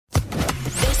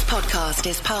podcast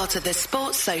is part of the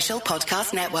Sports Social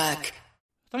Podcast Network.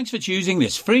 Thanks for choosing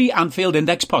this free Anfield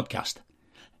Index podcast.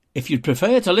 If you'd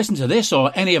prefer to listen to this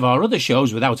or any of our other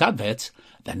shows without adverts,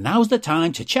 then now's the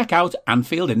time to check out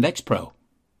Anfield Index Pro.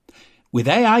 With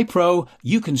AEye Pro,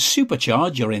 you can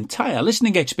supercharge your entire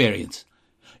listening experience.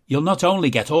 You'll not only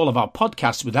get all of our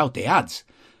podcasts without the ads,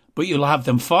 but you'll have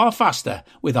them far faster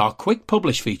with our quick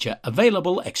publish feature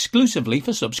available exclusively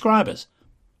for subscribers.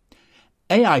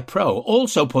 AEye Pro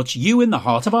also puts you in the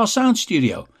heart of our sound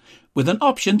studio, with an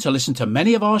option to listen to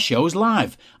many of our shows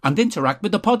live and interact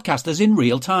with the podcasters in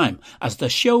real time as the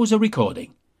shows are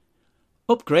recording.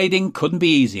 Upgrading couldn't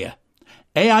be easier.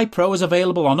 AEye Pro is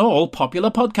available on all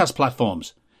popular podcast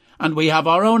platforms, and we have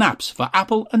our own apps for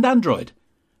Apple and Android.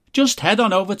 Just head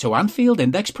on over to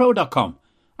AnfieldIndexPro.com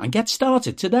and get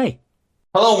started today.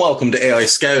 Hello and welcome to AEye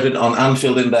Scouted on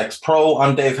Anfield Index Pro.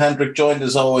 I'm Dave Hendrick, joined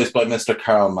as always by Mr.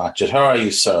 Carl Matchett. How are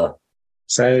you, sir?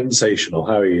 Sensational.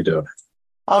 How are you doing?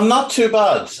 I'm not too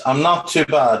bad.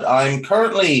 I'm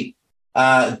currently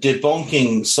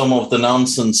debunking some of the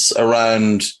nonsense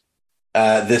around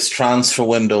this transfer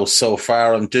window so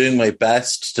far. I'm doing my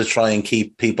best to try and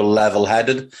keep people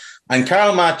level-headed. And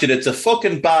Carl Matchett, it's a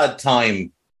fucking bad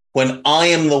time when I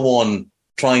am the one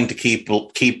trying to keep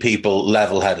people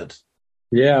level-headed.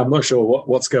 Yeah, I'm not sure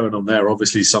what's going on there.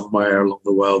 Obviously, somewhere along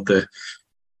the world, the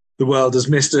world has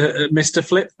missed a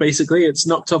flip. Basically, it's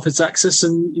knocked off its axis,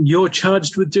 and you're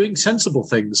charged with doing sensible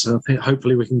things. I think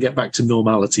hopefully we can get back to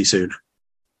normality soon.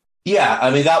 Yeah,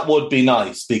 I mean, that would be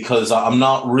nice because I'm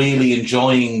not really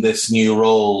enjoying this new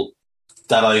role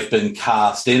that I've been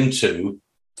cast into.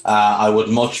 I would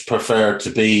much prefer to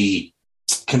be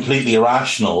completely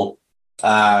irrational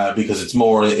because it's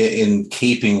more in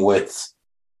keeping with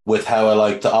how I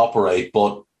like to operate.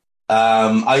 But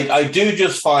I do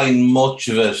just find much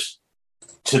of it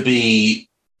to be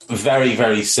very,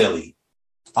 very silly.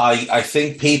 I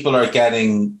think people are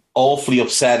getting awfully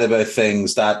upset about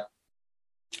things that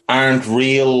aren't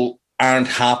real, aren't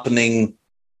happening.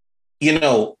 You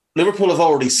know, Liverpool have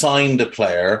already signed a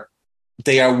player.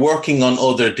 They are working on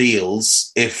other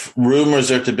deals. If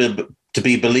rumours are to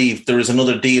be believed, there is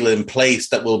another deal in place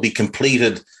that will be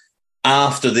completed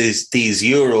after these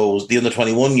Euros, the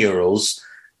under-21 Euros.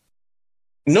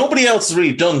 Nobody else has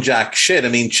really done jack shit. I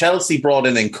mean, Chelsea brought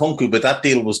in Nkunku, but that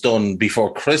deal was done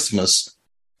before Christmas.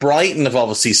 Brighton have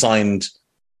obviously signed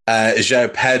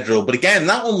João Pedro, but again,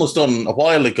 that one was done a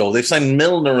while ago. They've signed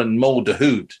Milner and Mo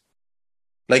Dahoud.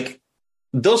 Like,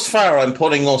 thus far, I'm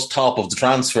putting us top of the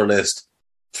transfer list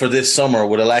for this summer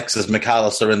with Alexis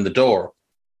McAllister in the door.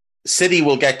 City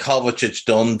will get Kovacic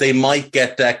done. They might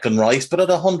get Declan Rice, but at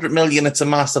 100 million, it's a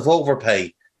massive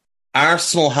overpay.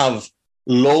 Arsenal have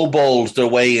lowballed their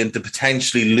way into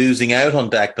potentially losing out on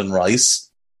Declan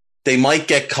Rice. They might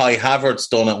get Kai Havertz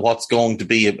done at what's going to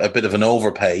be a bit of an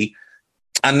overpay.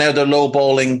 And now they're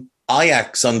lowballing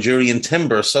Ajax on Jurriën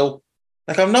Timber. So,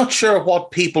 like, I'm not sure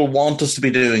what people want us to be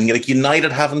doing. Like,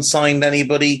 United haven't signed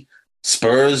anybody.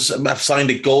 Spurs have signed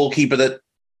a goalkeeper that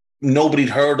nobody'd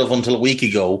heard of until a week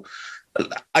ago.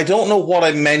 I don't know what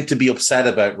I'm meant to be upset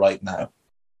about right now.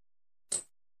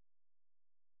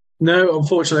 No,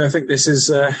 unfortunately, I think this is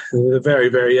the very,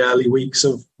 very early weeks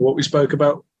of what we spoke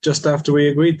about just after we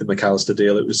agreed the McAllister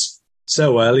deal. It was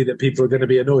so early that people are going to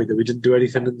be annoyed that we didn't do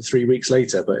anything in the 3 weeks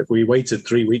later. But if we waited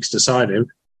 3 weeks to sign him,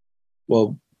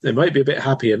 well, they might be a bit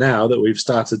happier now that we've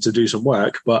started to do some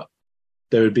work, but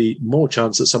there would be more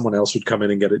chance that someone else would come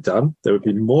in and get it done. There would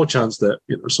be more chance that,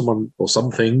 you know, someone or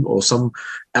something or some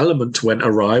element went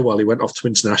awry while he went off to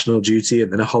international duty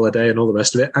and then a holiday and all the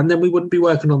rest of it. And then we wouldn't be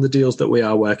working on the deals that we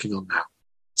are working on now.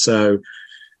 So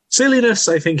silliness,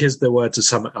 I think, is the word to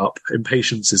sum it up.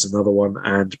 Impatience is another one,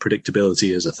 and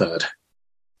predictability is a third.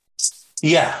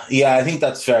 Yeah, I think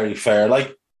that's very fair.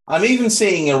 Like, I'm even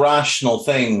seeing irrational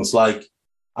things. Like,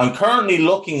 I'm currently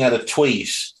looking at a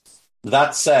tweet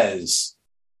that says,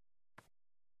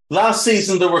 last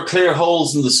season, there were clear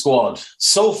holes in the squad.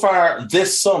 So far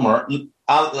this summer,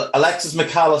 Alexis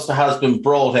McAllister has been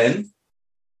brought in,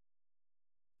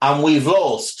 and we've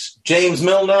lost James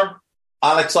Milner,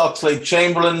 Alex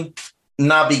Oxlade-Chamberlain,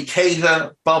 Naby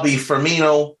Keita, Bobby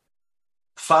Firmino,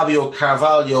 Fabio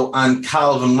Carvalho, and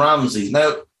Calvin Ramsey.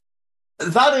 Now,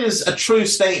 that is a true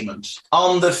statement.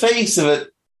 On the face of it,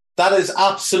 that is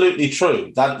absolutely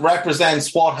true. That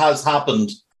represents what has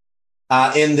happened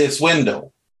in this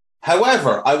window.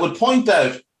 However, I would point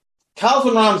out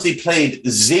Calvin Ramsey played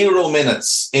 0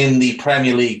 minutes in the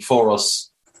Premier League for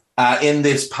us in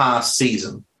this past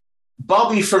season.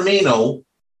 Bobby Firmino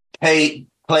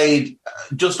played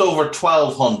just over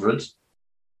 1,200.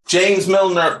 James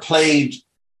Milner played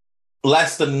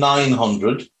less than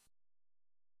 900.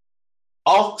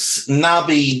 Ox,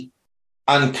 Naby,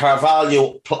 and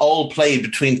Carvalho all played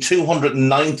between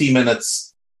 290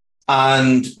 minutes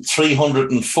and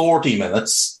 340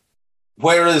 minutes,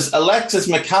 whereas Alexis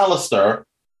McAllister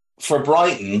for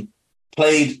Brighton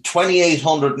played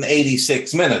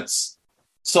 2,886 minutes.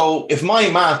 So if my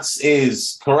maths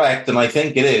is correct, and I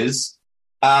think it is,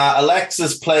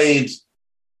 Alexis played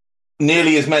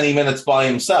nearly as many minutes by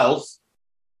himself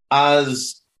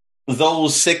as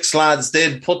those 6 lads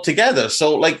did put together.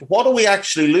 So, what are we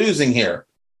actually losing here?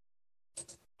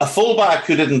 A fullback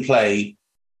who didn't play,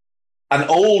 an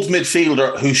old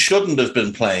midfielder who shouldn't have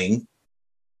been playing,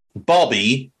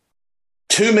 Bobby,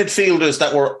 2 midfielders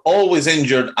that were always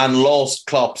injured and lost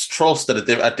Klopp's trust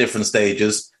at different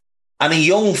stages, and a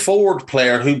young forward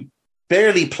player who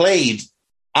barely played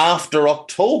after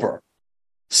October.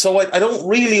 So I don't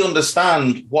really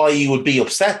understand why you would be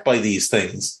upset by these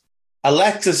things.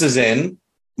 Alexis is in.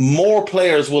 More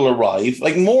players will arrive.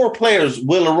 More players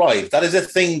will arrive. That is a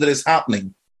thing that is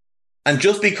happening. And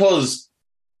just because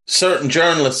certain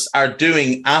journalists are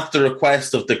doing, at the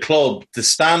request of the club, the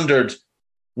standard,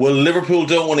 well, Liverpool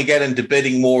don't want to get into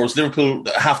bidding wars, Liverpool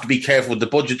have to be careful with the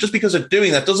budget, just because they're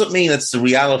doing that doesn't mean it's the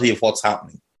reality of what's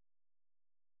happening.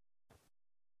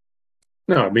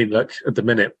 No, I mean, look, at the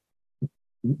minute,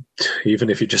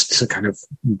 even if you just kind of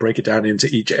break it down into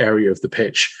each area of the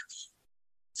pitch,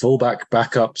 fullback,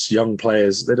 backups, young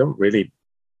players, they don't really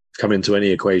come into any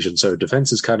equation. So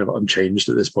defence is kind of unchanged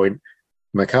at this point.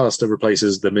 McAllister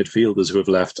replaces the midfielders who have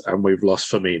left, and we've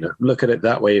lost Firmino. Look at it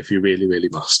that way if you really, really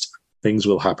must. Things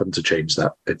will happen to change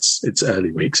that. It's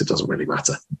early weeks. It doesn't really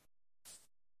matter.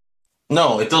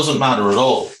 No, it doesn't matter at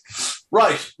all.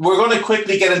 Right, we're going to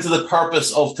quickly get into the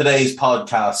purpose of today's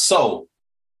podcast. So,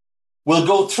 we'll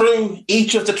go through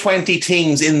each of the 20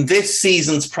 teams in this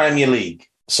season's Premier League.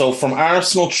 So from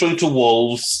Arsenal through to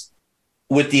Wolves,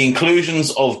 with the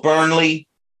inclusions of Burnley,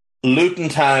 Luton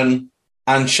Town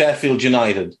and Sheffield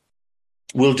United.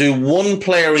 We'll do 1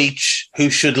 player each who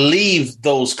should leave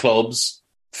those clubs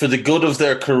for the good of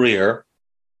their career,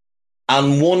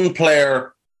 and 1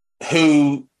 player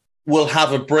who will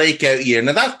have a breakout year.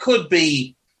 Now, that could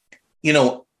be,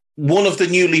 one of the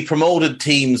newly promoted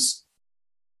teams.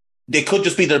 They could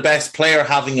just be their best player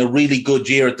having a really good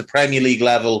year at the Premier League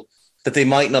level that they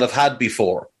might not have had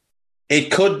before.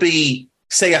 It could be,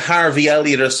 say, a Harvey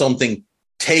Elliott or something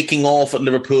taking off at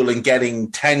Liverpool and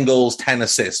getting 10 goals, 10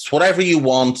 assists. Whatever you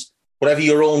want, whatever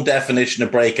your own definition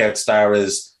of breakout star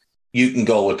is, you can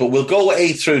go with. But we'll go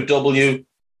A through W,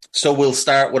 so we'll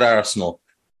start with Arsenal.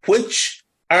 Which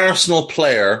Arsenal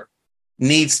player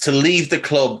needs to leave the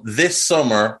club this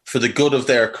summer for the good of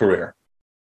their career?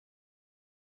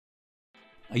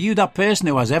 Are you that person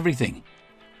who has everything?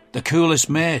 The coolest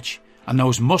merch and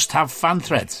those must-have fan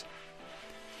threads?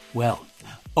 Well,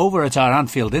 over at our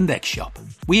Anfield Index shop,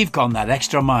 we've gone that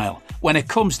extra mile when it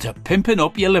comes to pimping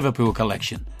up your Liverpool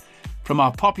collection. From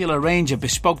our popular range of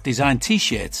bespoke design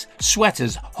t-shirts,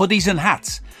 sweaters, hoodies and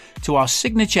hats, to our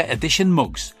signature edition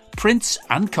mugs, prints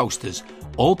and coasters,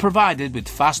 all provided with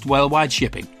fast worldwide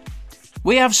shipping.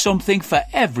 We have something for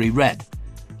every red.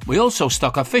 We also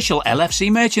stock official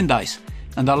LFC merchandise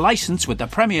and are licensed with the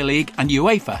Premier League and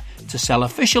UEFA to sell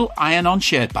official iron-on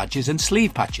shirt badges and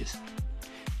sleeve patches.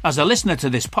 As a listener to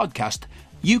this podcast,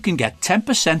 you can get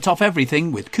 10% off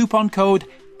everything with coupon code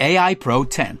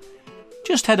AIPRO10.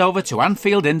 Just head over to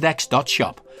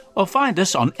AnfieldIndex.shop or find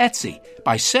us on Etsy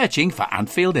by searching for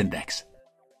Anfield Index.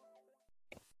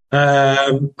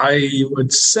 I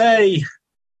would say it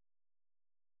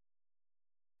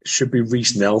should be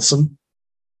Reece Nelson,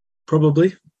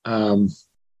 probably.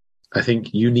 I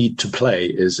think you need to play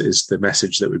is the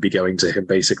message that would be going to him,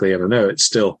 basically. And I know it's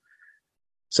still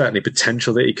certainly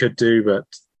potential that he could do, but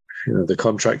the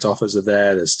contract offers are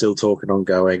there. There's still talking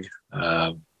ongoing.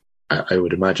 I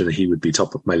would imagine that he would be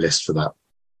top of my list for that.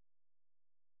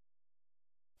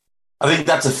 I think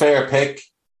that's a fair pick.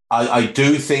 I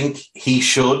do think he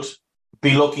should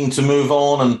be looking to move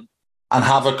on and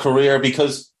have a career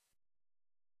because,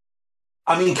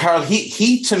 Carl,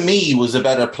 he to me was a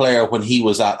better player when he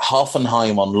was at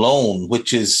Hoffenheim on loan,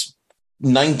 which is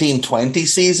 1920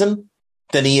 season,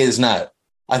 than he is now.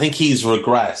 I think he's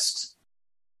regressed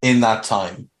in that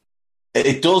time.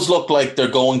 It does look like they're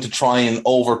going to try and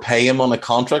overpay him on a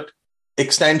contract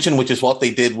extension, which is what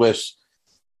they did with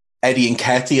Eddie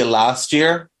Nketiah last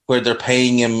year, where they're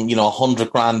paying him,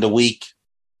 $100,000 a week,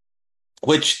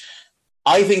 which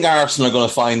I think Arsenal are going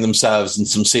to find themselves in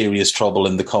some serious trouble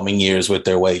in the coming years with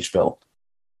their wage bill,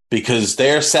 because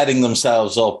they're setting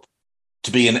themselves up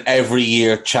to be an every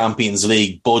year Champions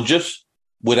League budget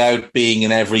without being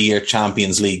an every year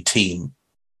Champions League team.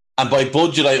 And by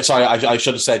budget, I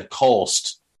should have said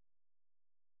cost.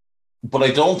 But I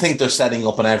don't think they're setting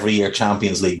up an every year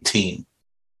Champions League team.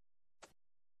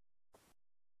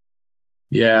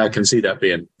 Yeah, I can see that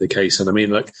being the case. And I mean,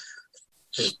 look,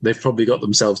 they've probably got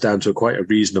themselves down to quite a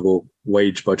reasonable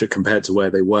wage budget compared to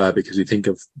where they were, because you think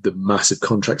of the massive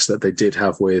contracts that they did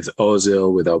have with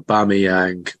Ozil, with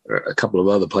Aubameyang, a couple of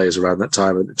other players around that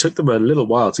time. And it took them a little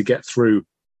while to get through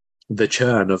the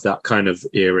churn of that kind of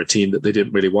era team that they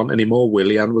didn't really want anymore.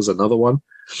 Willian was another one.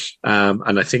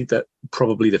 And I think that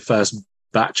probably the first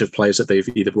batch of players that they've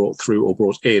either brought through or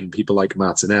brought in, people like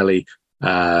Martinelli,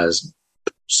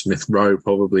 Smith Rowe,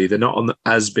 probably, they're not on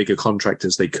as big a contract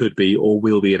as they could be or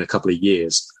will be in a couple of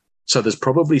years. So there's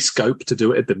probably scope to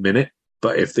do it at the minute.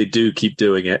 But if they do keep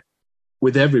doing it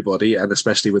with everybody, and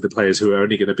especially with the players who are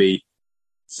only going to be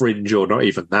fringe or not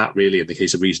even that really in the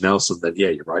case of Reece Nelson, then yeah,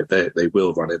 you're right. They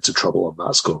will run into trouble on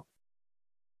that score.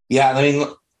 Yeah, I mean,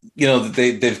 you know,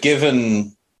 they've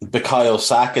given Bukayo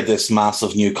Saka this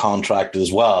massive new contract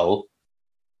as well,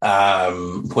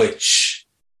 which,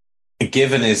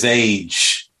 given his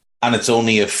age, and it's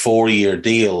only a 4-year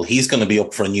deal, he's going to be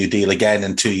up for a new deal again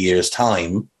in 2 years'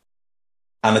 time.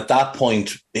 And at that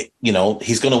point, you know,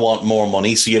 he's going to want more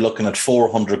money. So you're looking at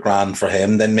 400 grand for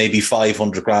him, then maybe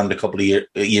 500 grand a couple of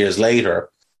years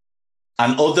later.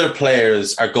 And other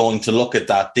players are going to look at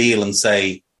that deal and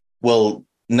say, well,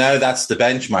 now that's the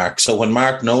benchmark. So when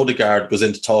Martin Odegaard goes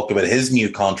in to talk about his new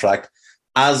contract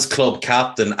as club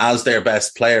captain, as their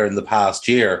best player in the past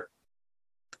year,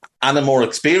 and a more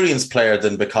experienced player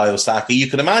than Bukayo Saka, you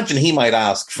can imagine he might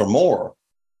ask for more.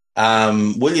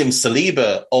 William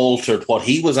Saliba altered what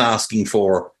he was asking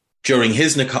for during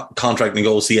his contract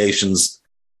negotiations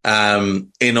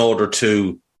in order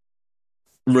to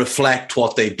reflect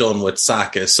what they've done with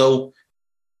Saka. So,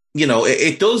 you know,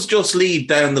 it does just lead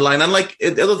down the line. And like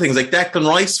other things, like Declan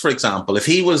Rice, for example, if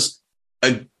he was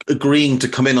agreeing to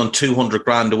come in on 200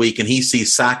 grand a week and he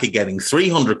sees Saka getting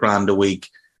 300 grand a week,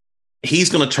 he's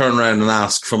going to turn around and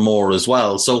ask for more as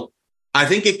well. So I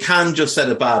think it can just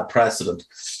set a bad precedent.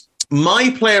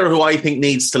 My player who I think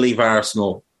needs to leave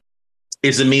Arsenal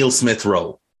is Emile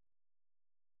Smith-Rowe,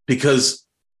 because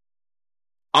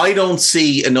I don't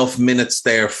see enough minutes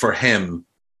there for him.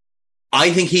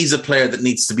 I think he's a player that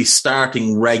needs to be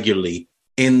starting regularly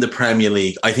in the Premier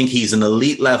League. I think he's an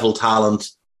elite level talent.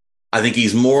 I think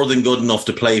he's more than good enough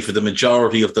to play for the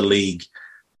majority of the league.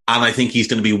 And I think he's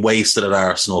going to be wasted at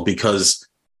Arsenal because,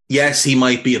 yes, he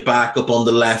might be a backup on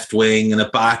the left wing and a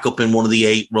backup in one of the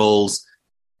 8 roles.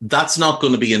 That's not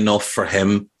going to be enough for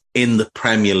him in the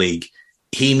Premier League.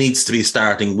 He needs to be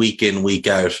starting week in, week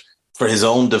out for his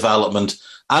own development,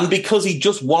 and because he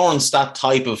just warrants that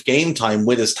type of game time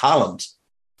with his talent.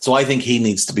 So I think he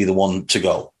needs to be the one to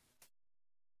go.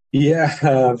 Yeah,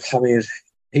 I mean,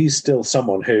 he's still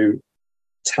someone who,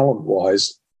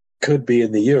 talent-wise, could be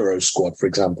in the Euro squad, for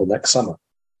example, next summer.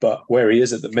 But where he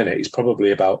is at the minute, he's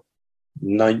probably about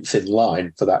 9th in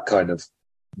line for that kind of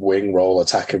wing role,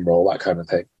 attacking role, that kind of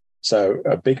thing. So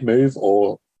a big move,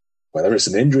 or whether it's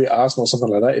an injury at Arsenal or something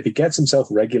like that, if he gets himself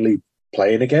regularly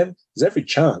playing again, there's every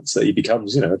chance that he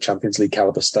becomes, you know, a Champions League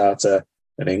caliber starter,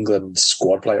 an England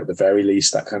squad player at the very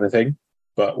least, that kind of thing.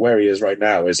 But where he is right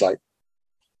now is like,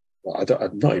 well,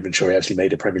 I'm not even sure he actually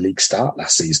made a Premier League start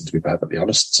last season, to be perfectly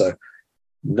honest. So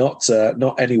not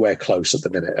anywhere close at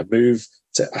the minute. A move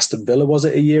to Aston Villa, was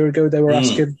it a year ago they were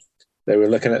asking? They were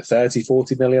looking at 30,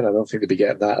 40 million. I don't think they'd be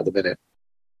getting that at the minute.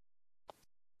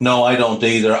 No, I don't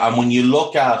either. And when you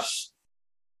look at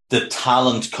the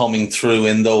talent coming through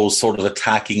in those sort of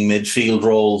attacking midfield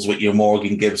roles with your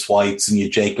Morgan Gibbs-Whites and your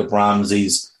Jacob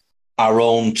Ramseys, our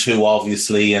own 2,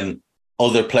 obviously, and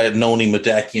other players, Noni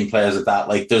Madeki and players like that,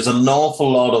 like there's an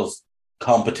awful lot of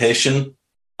competition.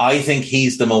 I think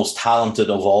he's the most talented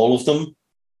of all of them,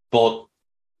 but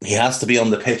he has to be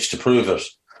on the pitch to prove it.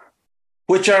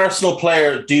 Which Arsenal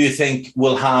player do you think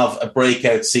will have a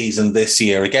breakout season this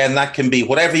year? Again, that can be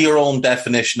whatever your own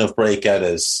definition of breakout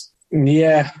is.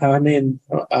 Yeah, I mean,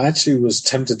 I actually was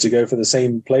tempted to go for the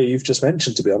same player you've just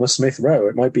mentioned, to be honest, Smith Rowe.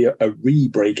 It might be a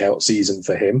re-breakout season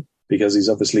for him because he's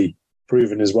obviously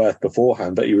proven his worth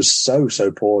beforehand, but he was so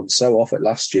poor and so off it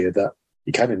last year that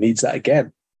he kind of needs that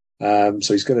again. So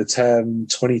he's going to turn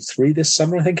 23 this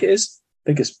summer, I think it is. I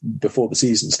think it's before the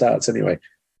season starts anyway.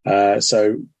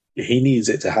 So he needs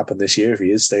it to happen this year if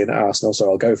he is staying at Arsenal, so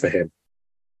I'll go for him.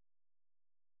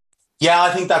 Yeah,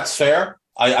 I think that's fair.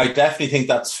 I definitely think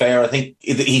that's fair. I think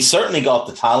he's certainly got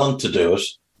the talent to do it.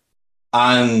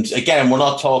 And again, we're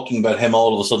not talking about him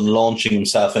all of a sudden launching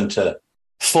himself into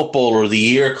footballer of the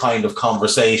year kind of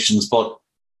conversations, but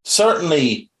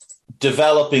certainly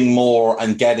developing more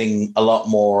and getting a lot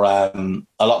more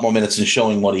minutes and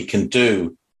showing what he can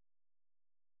do.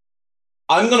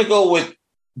 I'm going to go with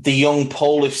the young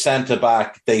Polish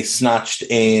centre-back they snatched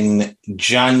in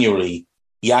January,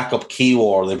 Jakub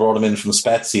Kiwor. They brought him in from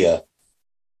Spezia.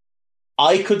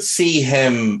 I could see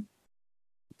him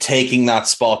taking that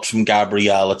spot from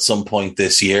Gabriel at some point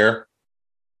this year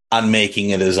and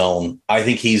making it his own. I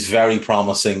think he's very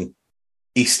promising.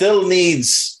 He still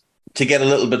needs to get a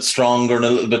little bit stronger and a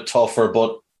little bit tougher,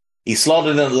 but he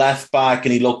slotted in at left back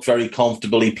and he looked very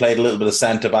comfortable. He played a little bit of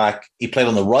centre back. He played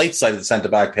on the right side of the centre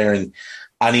back pairing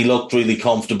and he looked really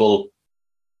comfortable.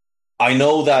 I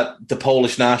know that the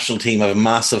Polish national team have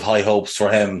massive high hopes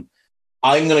for him.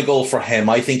 I'm going to go for him.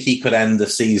 I think he could end the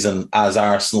season as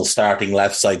Arsenal's starting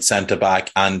left side centre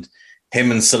back, and him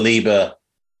and Saliba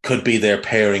could be their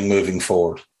pairing moving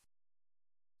forward.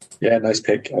 Yeah, nice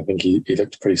pick. I think he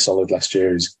looked pretty solid last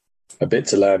year. He's a bit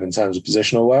to learn in terms of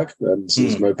positional work, and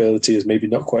his mobility is maybe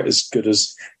not quite as good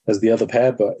as the other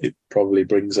pair, but it probably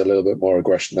brings a little bit more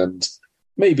aggression, and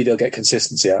maybe they'll get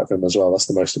consistency out of him as well. That's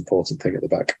the most important thing at the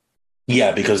back.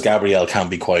 Yeah, because Gabriel can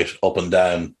be quite up and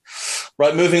down.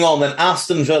 Right, moving on then.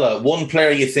 Aston Villa, one player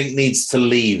you think needs to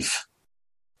leave?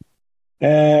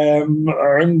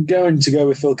 I'm going to go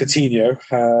with Phil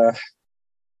Coutinho.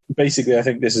 Basically, I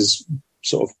think this is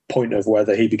sort of point of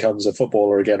whether he becomes a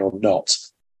footballer again or not.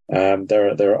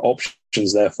 There are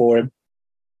options there for him,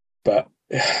 but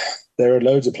there are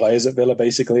loads of players at Villa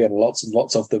basically, and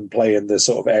lots of them play in the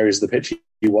sort of areas of the pitch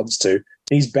he wants to.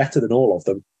 He's better than all of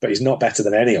them, but he's not better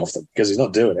than any of them because he's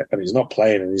not doing it and he's not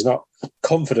playing and he's not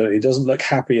confident. He doesn't look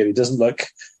happy and he doesn't look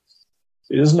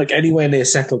anywhere near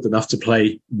settled enough to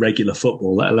play regular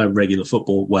football, let alone regular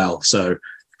football well. So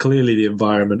clearly the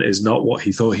environment is not what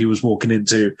he thought he was walking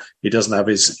into. He doesn't have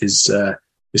his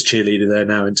cheerleader there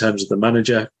now in terms of the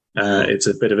manager. It's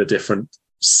a bit of a different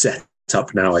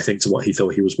setup now, I think, to what he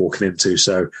thought he was walking into.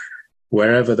 So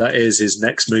wherever that is, his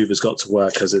next move has got to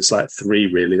work, because it's like 3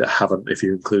 really that haven't, if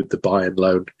you include the Bayern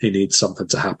loan. He needs something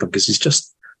to happen because he's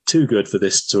just too good for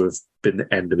this to have been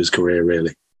the end of his career,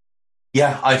 really.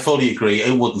 Yeah, I fully agree.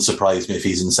 It wouldn't surprise me if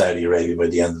he's in Saudi Arabia by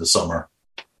the end of the summer.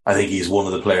 I think he's one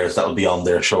of the players that will be on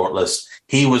their shortlist.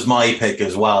 He was my pick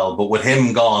as well, but with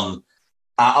him gone,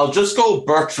 I'll just go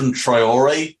Bertrand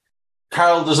Traore.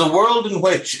 Carl, there's a world in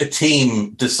which a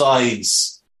team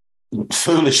decides,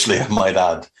 foolishly I might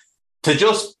add, to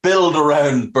just build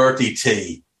around Bertie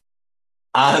T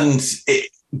and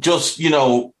just,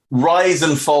 rise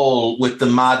and fall with the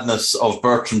madness of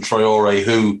Bertrand Traore,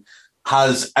 who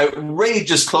has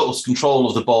outrageous close control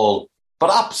of the ball,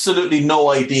 but absolutely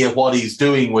no idea what he's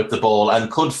doing with the ball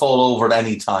and could fall over at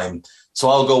any time. So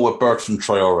I'll go with Bertrand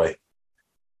Traore.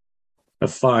 A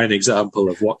fine example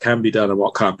of what can be done and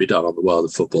what can't be done on the world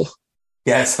of football.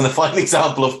 Yes, and a fine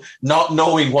example of not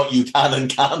knowing what you can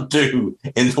and can't do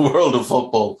in the world of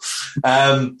football.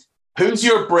 Who's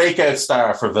your breakout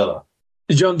star for Villa?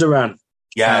 John Duran.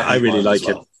 Yeah, I really like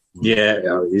him. Well.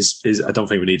 Yeah, he's. I don't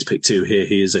think we need to pick 2 here.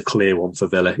 He is a clear one for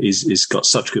Villa. He's got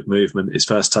such good movement. His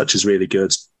first touch is really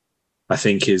good. I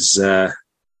think his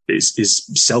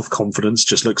self-confidence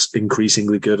just looks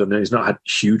increasingly good. I know he's not had a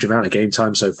huge amount of game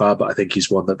time so far, but I think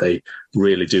he's one that they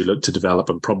really do look to develop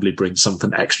and probably bring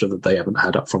something extra that they haven't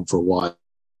had up front for a while.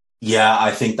 Yeah, I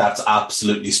think that's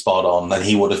absolutely spot on. And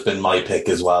he would have been my pick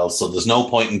as well. So there's no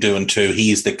point in doing 2.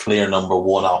 He's the clear number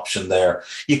 1 option there.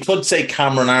 You could say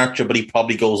Cameron Archer, but he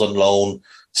probably goes on loan.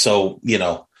 So,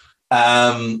 we'll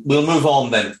move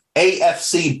on then.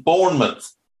 AFC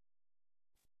Bournemouth.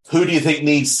 Who do you think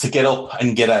needs to get up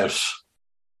and get out?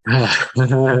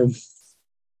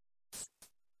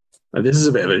 This is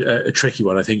a bit of a tricky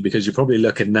one, I think, because you're probably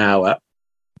looking now at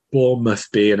Bournemouth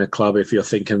being a club, if you're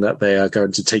thinking that they are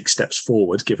going to take steps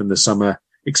forward, given the summer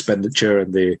expenditure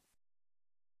and the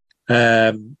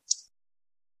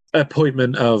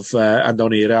appointment of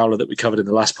Andoni Iraola that we covered in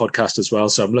the last podcast as well.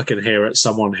 So I'm looking here at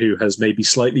someone who has maybe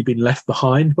slightly been left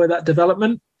behind by that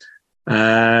development.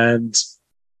 And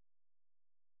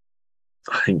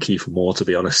I think Kiefer Moore, to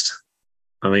be honest.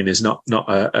 I mean, he's not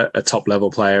a top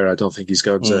level player. I don't think he's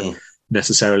going to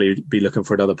necessarily be looking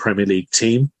for another Premier League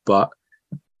team. But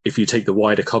if you take the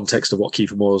wider context of what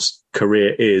Kiefer Moore's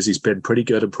career is, he's been pretty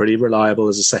good and pretty reliable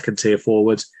as a second tier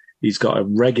forward. He's got a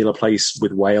regular place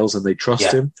with Wales and they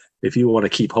trust him. If you want to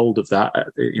keep hold of that,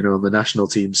 on the national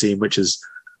team scene, which is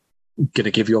going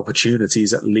to give you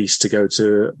opportunities at least to go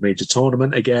to a major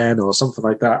tournament again or something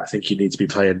like that, I think you need to be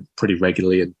playing pretty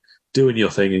regularly and doing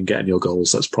your thing and getting your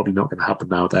goals. That's probably not going to happen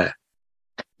now there.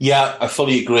 Yeah, I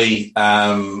fully agree.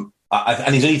 And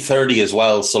he's only 30 as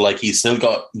well. So he's still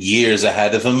got years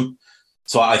ahead of him.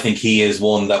 So I think he is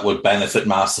one that would benefit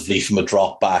massively from a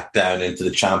drop back down into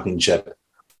the Championship.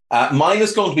 Mine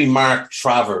is going to be Mark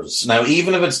Travers. Now,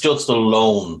 even if it's just a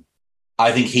loan,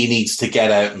 I think he needs to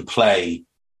get out and play.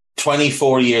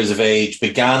 24 years of age,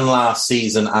 began last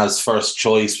season as first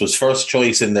choice, was first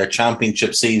choice in their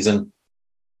Championship season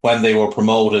when they were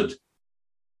promoted.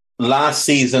 Last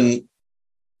season,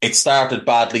 it started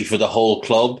badly for the whole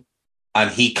club,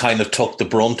 and he kind of took the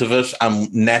brunt of it,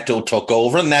 and Neto took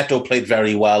over. And Neto played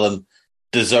very well and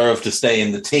deserved to stay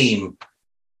in the team.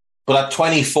 But at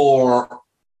 24,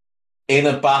 in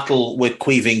a battle with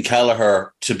Caoimhín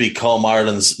Kelleher to become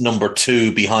Ireland's number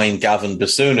 2 behind Gavin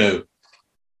Bissunu,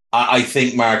 I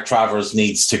think Mark Travers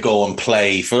needs to go and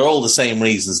play for all the same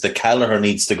reasons that Kelleher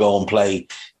needs to go and play,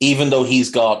 even though he's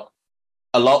got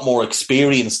a lot more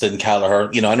experience than Kelleher.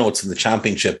 You know, I know it's in the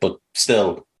Championship, but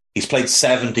still, he's played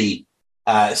 70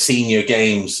 senior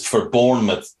games for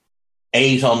Bournemouth,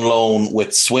 8 on loan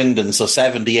with Swindon, so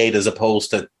 78 as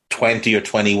opposed to 20 or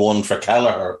 21 for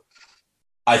Kelleher.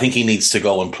 I think he needs to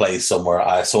go and play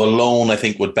somewhere. So a loan, I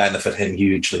think, would benefit him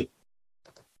hugely.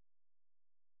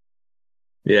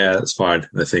 Yeah, that's fine.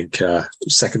 I think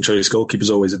second choice goalkeeper is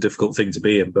always a difficult thing to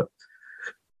be in, but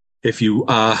if you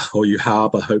are or you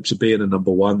harbour hopes of being a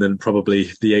number 1, then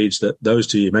probably the age that those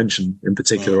two you mentioned in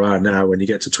particular are now, when you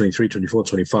get to 23, 24,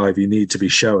 25, you need to be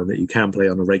showing that you can play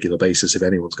on a regular basis if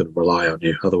anyone's going to rely on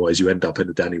you. Otherwise, you end up in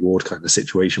a Danny Ward kind of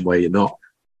situation where you're not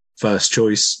first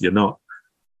choice, you're not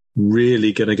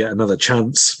really going to get another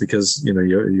chance because, you know,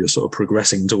 you're sort of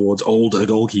progressing towards older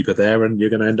goalkeeper there, and you're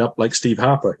going to end up like Steve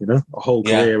Harper, you know, a whole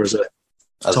career as a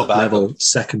top level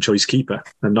second choice keeper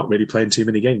and not really playing too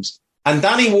many games. And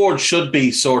Danny Ward should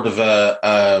be sort of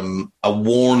a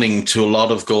warning to a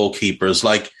lot of goalkeepers.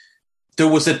 Like, there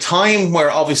was a time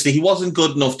where obviously he wasn't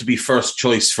good enough to be first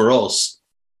choice for us,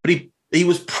 but he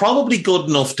was probably good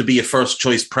enough to be a first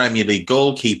choice Premier League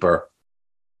goalkeeper.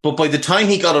 But by the time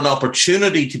he got an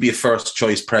opportunity to be a first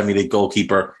choice Premier League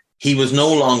goalkeeper, he was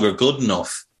no longer good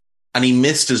enough and he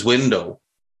missed his window.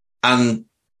 And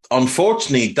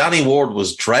unfortunately, Danny Ward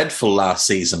was dreadful last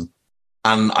season.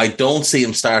 And I don't see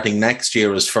him starting next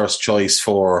year as first choice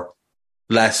for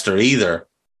Leicester either.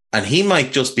 And he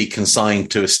might just be consigned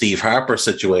to a Steve Harper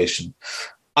situation.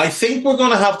 I think we're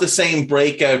going to have the same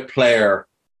breakout player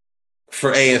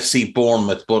for AFC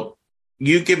Bournemouth, but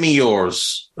you give me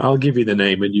yours. I'll give you the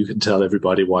name and you can tell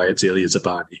everybody why it's Ilya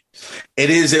Zabarny. It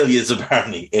is Ilya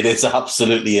Zabarny. It is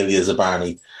absolutely Ilya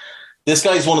Zabarny. This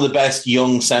guy's one of the best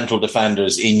young central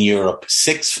defenders in Europe.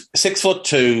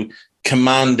 6'2",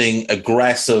 commanding,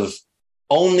 aggressive,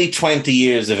 only 20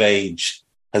 years of age,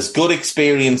 has good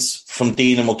experience from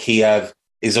Dinamo Kiev,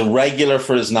 is a regular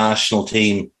for his national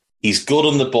team. He's good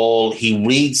on the ball. He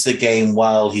reads the game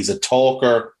well. He's a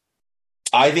talker.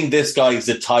 I think this guy is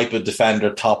the type of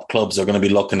defender top clubs are going to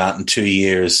be looking at in 2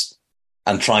 years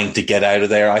and trying to get out of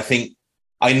there.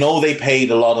 I know they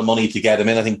paid a lot of money to get him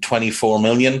in. I think 24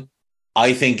 million.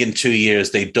 I think in 2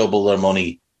 years they double their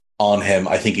money on him.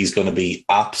 I think he's going to be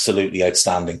absolutely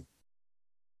outstanding.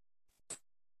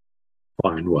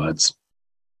 Fine words.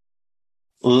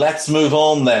 Let's move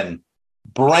on then.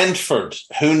 Brentford,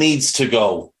 who needs to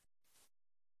go?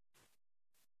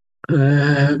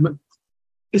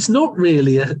 It's not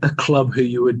really a club who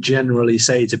you would generally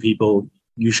say to people,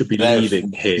 you should be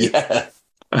leaving here.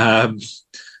 Yeah.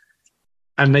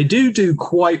 And they do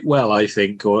quite well, I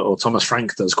think, or Thomas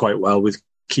Frank does quite well with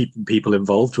keeping people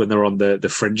involved when they're on the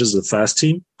fringes of the first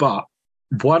team. But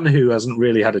one who hasn't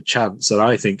really had a chance, and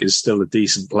I think is still a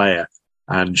decent player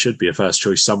and should be a first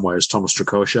choice somewhere, is Thomas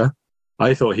Strakosha.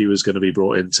 I thought he was going to be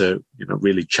brought in to, you know,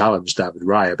 really challenge David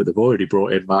Raya, but they've already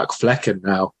brought in Mark Flecken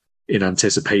now in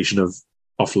anticipation of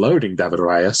offloading David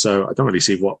Raya. So I don't really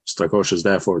see what Strakosha's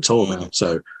there for at all now.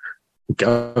 So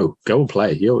go and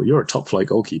play. You're a top flight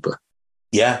goalkeeper.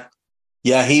 Yeah,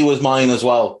 he was mine as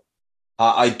well.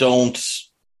 I don't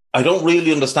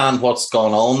really understand what's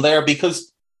gone on there,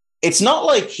 because it's not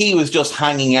like he was just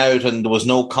hanging out and there was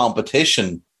no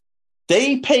competition.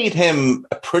 They paid him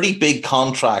a pretty big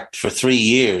contract for 3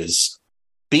 years,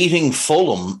 beating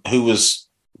Fulham, who was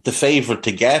the favourite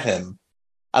to get him.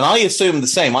 And I assumed the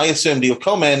same. I assumed he'll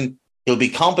come in, he'll be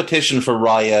competition for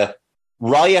Raya.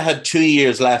 Raya had 2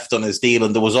 years left on his deal,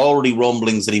 and there was already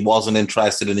rumblings that he wasn't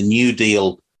interested in a new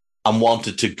deal and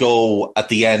wanted to go at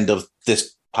the end of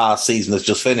this past season that's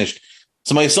just finished.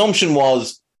 So my assumption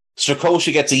was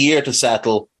Strakosha gets a year to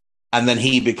settle and then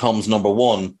he becomes number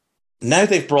 1. Now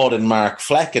they've brought in Mark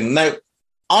Flecken. Now,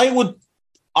 I would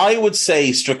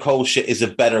say Strakosha is a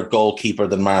better goalkeeper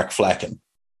than Mark Flecken,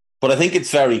 but I think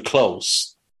it's very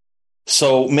close.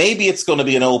 So maybe it's going to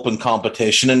be an open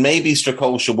competition, and maybe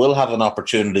Strakosha will have an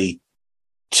opportunity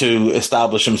to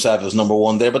establish himself as number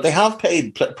one there. But they have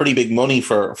paid pretty big money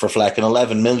for Fleck, and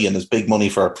 11 million is big money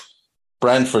for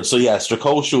Brentford. So yeah,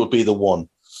 Strakosha would be the one.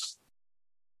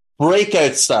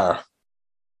 Breakout star.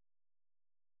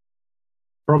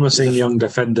 Promising young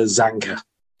defender Zanka.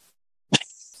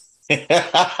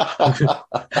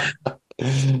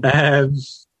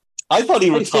 I thought he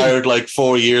retired like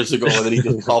 4 years ago, and then he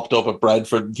just popped up at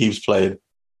Brentford and keeps playing.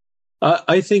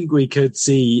 I think we could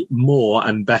see more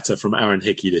and better from Aaron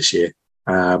Hickey this year.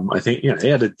 I think he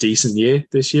had a decent year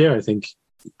this year. I think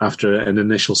after an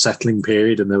initial settling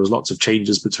period, and there was lots of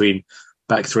changes between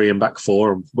back three and back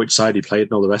four, and which side he played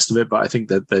and all the rest of it. But I think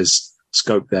that there's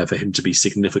scope there for him to be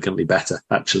significantly better,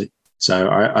 actually. So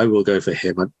I will go for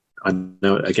him. I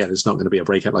know, again, it's not going to be a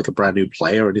breakout like a brand new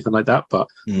player or anything like that, but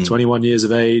 21 years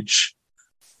of age,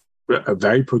 a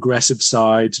very progressive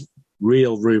side,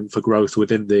 real room for growth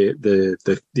within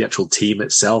the actual team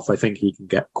itself. I think he can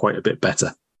get quite a bit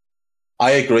better.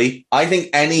 I agree. I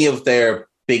think any of their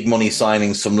big money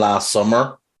signings from last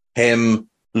summer, him,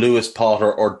 Lewis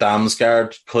Potter or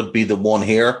Damsgaard, could be the one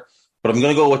here. But I'm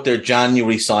going to go with their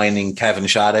January signing, Kevin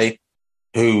Shade,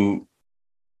 who,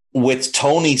 with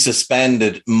Tony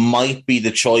suspended, might be the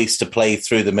choice to play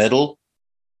through the middle.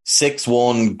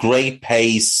 6'1", great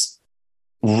pace,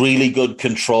 really good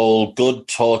control, good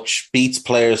touch, beats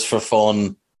players for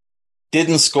fun.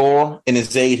 Didn't score in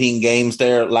his 18 games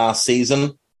there last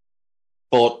season,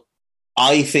 but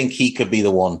I think he could be the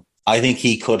one. I think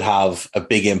he could have a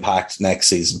big impact next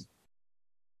season.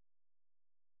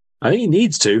 I think he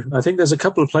needs to. I think there's a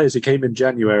couple of players who came in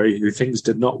January who things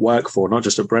did not work for, not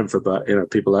just at Brentford, but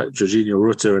people like Jorginho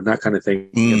Rutter and that kind of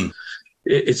thing.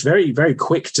 It's very, very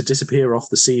quick to disappear off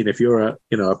the scene if you're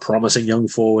a promising young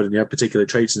forward and you have particular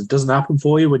traits, and it doesn't happen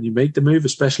for you when you make the move,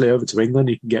 especially over to England.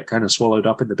 You can get kind of swallowed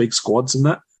up in the big squads and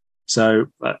that. So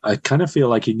I kind of feel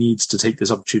like he needs to take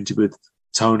this opportunity with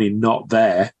Tony not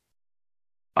there.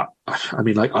 I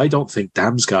mean, I don't think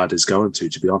Damsgaard is going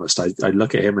to be honest. I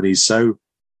look at him and he's so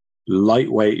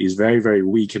lightweight. He's very, very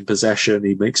weak in possession.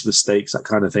 He makes mistakes, that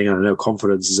kind of thing. And I know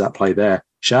confidence is at play there.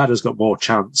 Shada's got more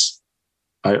chance.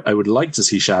 I would like to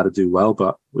see Shada do well,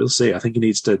 but we'll see. I think he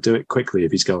needs to do it quickly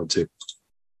if he's going to.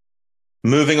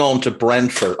 Moving on to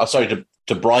Brentford,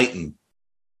 to Brighton.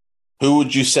 Who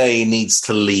would you say needs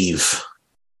to leave?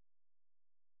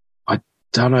 I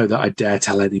don't know that I dare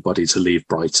tell anybody to leave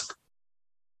Brighton.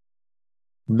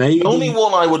 Maybe the only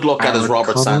one I would look at is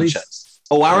Robert Connolly. Sanchez.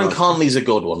 Oh, Aaron Connolly's a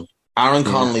good one.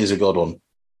 Connolly's a good one.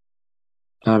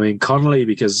 I mean, Connolly,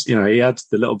 because, he had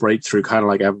the little breakthrough kind of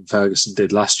like Evan Ferguson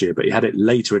did last year, but he had it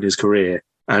later in his career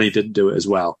and he didn't do it as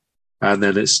well. And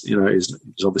then he's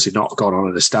obviously not gone on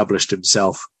and established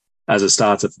himself as a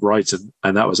starter for Brighton.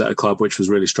 And that was at a club which was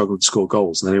really struggling to score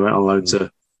goals. And then he went on loan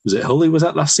to, was it Hull? Was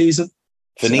that last season?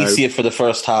 Venetia for the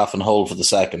first half and Hull for the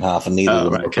second half, and neither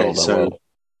of them were that well.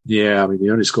 Yeah, I mean, he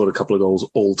only scored a couple of goals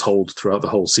all told throughout the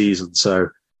whole season. So,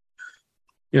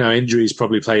 injuries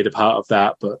probably played a part of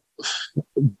that, but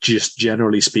just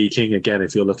generally speaking, again,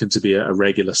 if you're looking to be a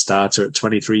regular starter at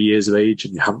 23 years of age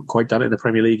and you haven't quite done it in the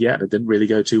Premier League yet and it didn't really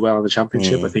go too well in the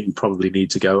Championship, I think you probably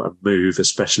need to go and move,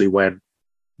 especially when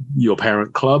your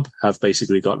parent club have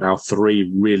basically got now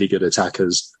 3 really good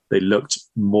attackers. They looked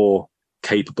more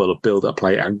capable of build-up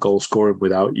play and goal scoring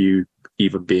without you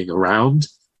even being around.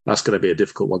 That's going to be a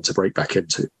difficult one to break back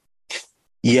into.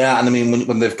 Yeah, and I mean,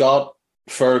 when they've got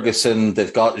Ferguson,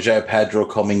 they've got João Pedro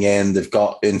coming in, they've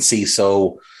got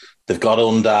Enciso, they've got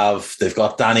Undav, they've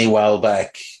got Danny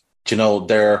Welbeck.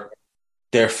 They're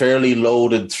fairly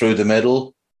loaded through the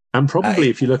middle. And probably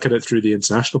if you look at it through the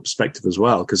international perspective as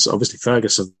well, because obviously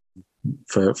Ferguson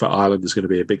for Ireland is going to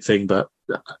be a big thing, but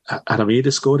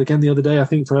Adamida scored again the other day, I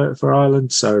think, for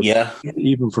Ireland. So yeah,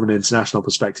 even from an international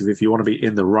perspective, if you want to be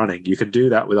in the running, you can do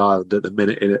that with Ireland at the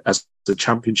minute as a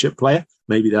Championship player.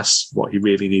 Maybe that's what he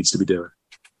really needs to be doing.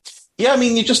 Yeah, I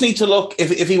mean, you just need to look,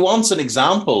 if he wants an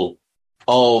example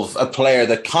of a player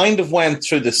that kind of went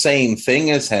through the same thing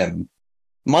as him,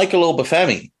 Michael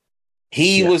Obafemi.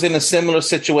 He was in a similar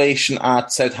situation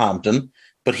at Southampton,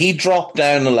 but he dropped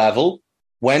down a level,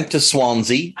 went to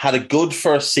Swansea, had a good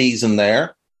first season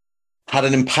there, had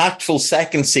an impactful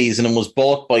second season and was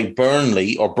bought by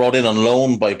Burnley, or brought in on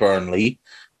loan by Burnley,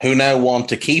 who now want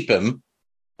to keep him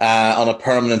on a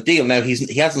permanent deal. Now,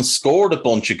 he hasn't scored a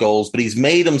bunch of goals, but he's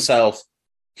made himself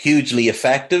hugely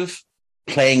effective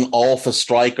playing off a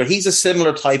striker. He's a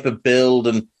similar type of build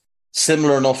and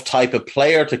similar enough type of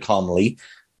player to Connolly.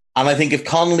 And I think if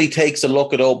Connolly takes a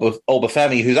look at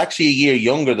Obafemi, who's actually a year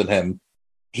younger than him,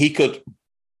 he could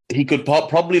he could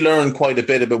probably learn quite a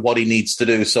bit about what he needs to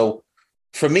do. So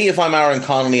for me, if I'm Aaron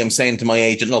Connolly, I'm saying to my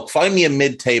agent, look, find me a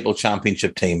mid-table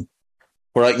championship team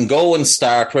where I can go and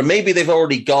start, where maybe they've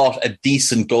already got a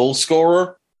decent goal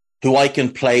scorer who I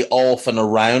can play off and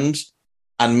around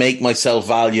and make myself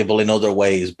valuable in other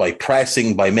ways by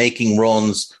pressing, by making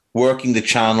runs, working the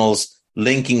channels,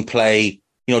 linking play,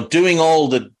 doing all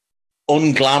the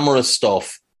unglamorous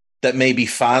stuff that maybe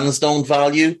fans don't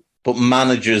value, but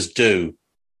managers do.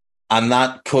 And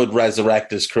that could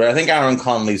resurrect his career. I think Aaron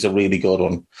Connolly's a really good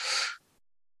one.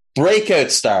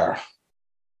 Breakout star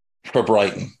for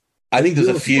Brighton. I think there's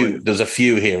a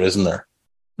few here, isn't there?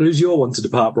 Who's your one to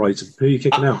depart Brighton? Who are you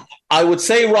kicking out? I would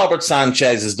say Robert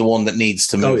Sanchez is the one that needs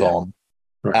to move on.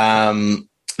 Right.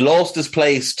 Lost his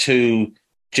place to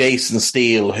Jason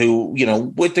Steele, who,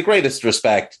 with the greatest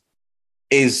respect,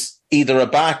 is either a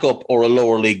backup or a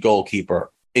lower league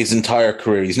goalkeeper his entire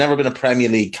career. He's never been a Premier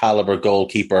League caliber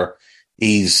goalkeeper.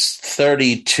 He's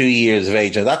 32 years of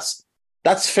age. And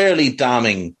that's fairly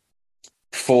damning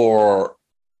for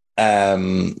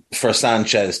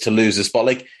Sanchez to lose his spot.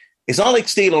 Like, it's not like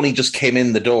Steele only just came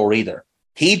in the door either.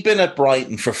 He'd been at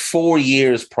Brighton for 4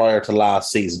 years prior to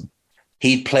last season.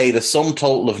 He'd played a sum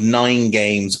total of 9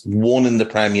 games, 1 in the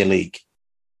Premier League.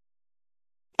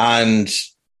 And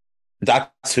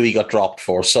that's who he got dropped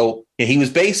for. So he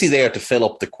was basically there to fill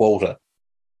up the quota.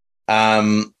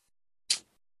 So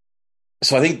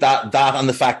I think that and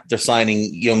the fact that they're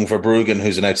signing young Verbruggen,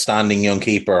 who's an outstanding young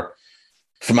keeper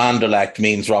from Anderlecht,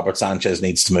 means Robert Sanchez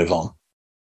needs to move on.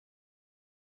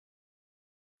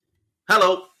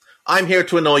 Hello, I'm here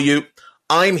to annoy you.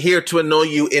 I'm here to annoy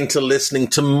you into listening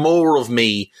to more of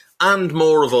me and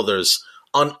more of others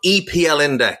on EPL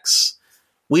Index.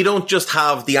 We don't just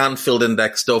have the Anfield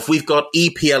Index stuff. We've got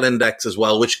EPL Index as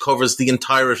well, which covers the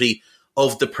entirety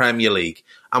of the Premier League.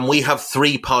 And we have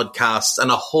 3 podcasts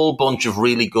and a whole bunch of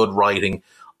really good writing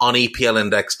on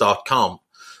EPLindex.com.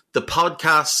 The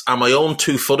podcasts are my own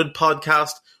Two-Footed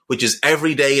podcast, which is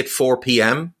every day at 4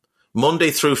 p.m.,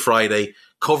 Monday through Friday,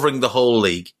 covering the whole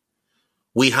league.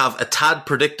 We have A Tad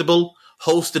Predictable,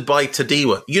 hosted by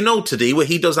Tadiwa. You know Tadiwa,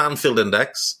 he does Anfield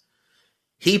Index.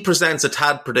 He presents A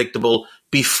Tad Predictable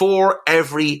before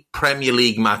every Premier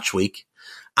League match week.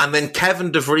 And then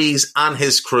Kevin DeVries and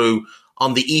his crew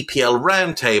on the EPL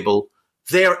Roundtable,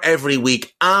 they're every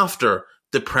week after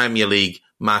the Premier League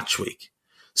match week.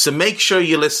 So make sure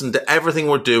you listen to everything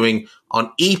we're doing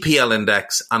on EPL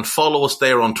Index and follow us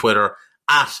there on Twitter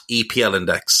at EPL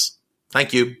Index.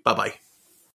 Thank you. Bye-bye.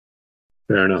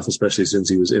 Fair enough, especially since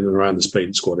he was in and around the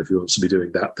Spain squad. If he wants to be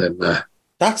doing that, then...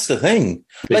 That's the thing.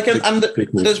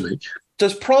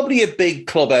 There's probably a big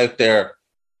club out there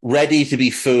ready to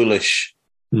be foolish,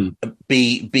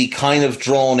 be kind of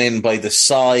drawn in by the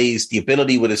size, the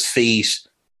ability with his feet,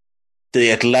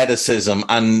 the athleticism,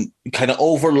 and kind of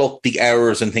overlook the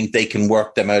errors and think they can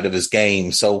work them out of his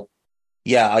game. So,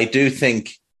 yeah, I do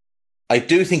think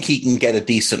he can get a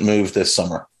decent move this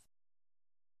summer.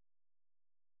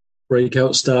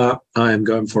 Breakout star, I am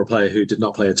going for a player who did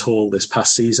not play at all this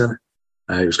past season.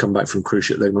 He was coming back from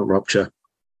cruciate ligament rupture.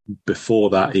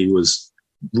 Before that, he was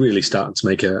really starting to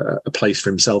make a place for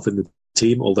himself in the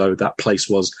team, although that place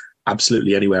was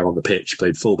absolutely anywhere on the pitch. He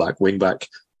played fullback, wingback,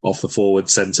 off the forward,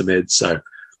 centre mid. So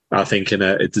I think in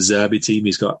a De Zerbi team,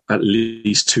 he's got at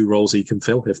least 2 roles he can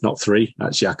fill, if not 3.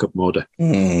 That's Jakob Moder.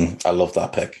 I love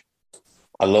that pick.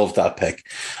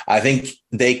 I think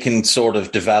they can sort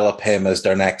of develop him as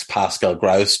their next Pascal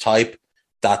Gross type,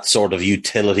 that sort of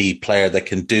utility player that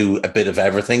can do a bit of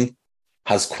everything,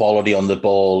 has quality on the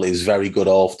ball, is very good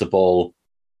off the ball.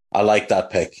 I like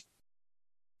that pick.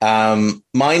 Mine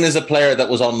is a player that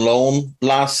was on loan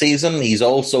last season. He's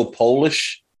also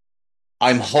Polish.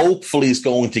 I'm hopeful he's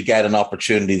going to get an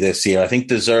opportunity this year. I think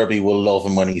De Zerbi will love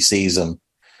him when he sees him,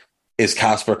 is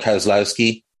Kasper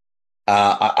Kozlowski.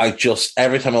 I just,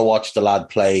 every time I watch the lad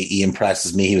play, he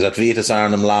impresses me. He was at Vitus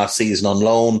Arnhem last season on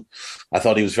loan. I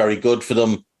thought he was very good for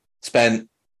them. Spent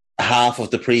half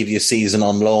of the previous season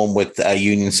on loan with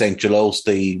Union Saint-Gilloise,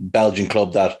 the Belgian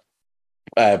club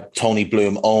that Tony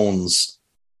Bloom owns.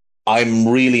 I'm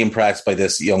really impressed by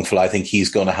this young fella. I think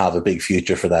he's going to have a big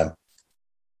future for them.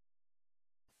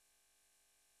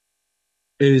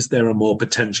 Is there a more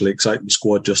potentially exciting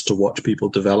squad just to watch people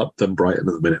develop than Brighton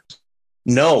at the minute?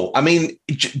 No. I mean,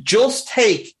 just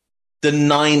take the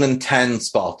 9 and 10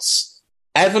 spots.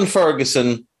 Evan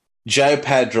Ferguson, João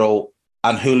Pedro,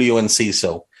 and Julio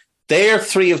Enciso. They are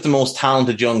 3 of the most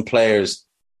talented young players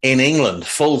in England,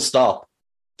 full stop.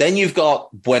 Then you've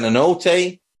got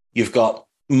Buenanote, you've got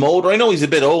Moder. I know he's a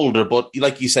bit older, but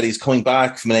like you said, he's coming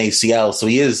back from an ACL, so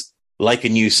he is like a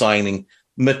new signing.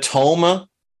 Matoma,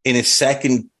 in his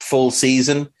second full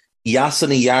season.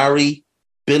 Yasin Yari,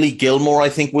 Billy Gilmore, I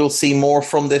think we'll see more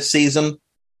from this season.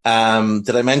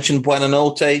 Did I mention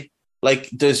Buenanote? Like,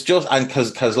 there's just, and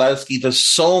Kozlowski, there's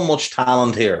so much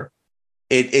talent here.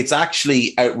 It's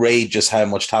actually outrageous how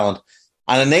much talent.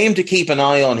 And a name to keep an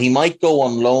eye on. He might go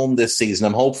on loan this season.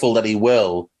 I'm hopeful that he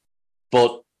will.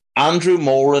 But Andrew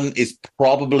Moran is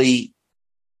probably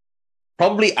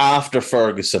after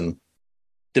Ferguson,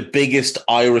 the biggest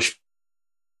Irish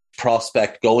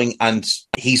prospect going. And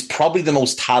he's probably the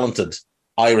most talented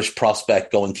Irish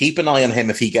prospect going. Keep an eye on him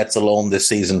if he gets a loan this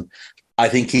season. I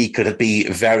think he could be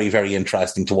very, very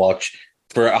interesting to watch.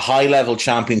 For a high-level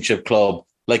championship club,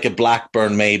 like a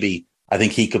Blackburn maybe, I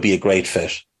think he could be a great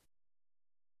fit.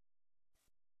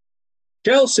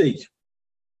 Chelsea.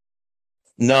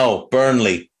 No,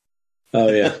 Burnley. Oh,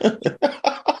 yeah.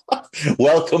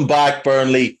 Welcome back,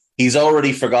 Burnley. He's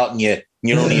already forgotten you.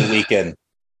 You're only a week in.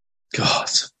 God.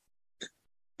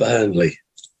 Burnley.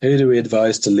 Who do we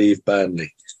advise to leave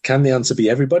Burnley? Can the answer be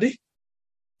everybody?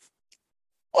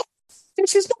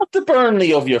 This is not the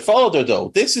Burnley of your father,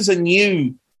 though. This is a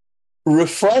new,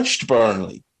 refreshed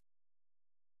Burnley.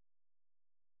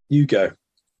 You go.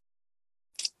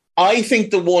 I think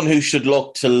the one who should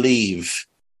look to leave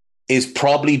is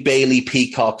probably Bailey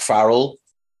Peacock-Farrell,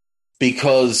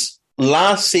 because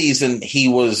last season he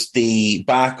was the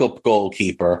backup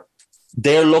goalkeeper.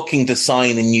 They're looking to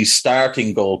sign a new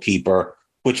starting goalkeeper,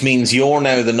 which means you're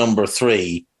now the number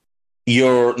 3.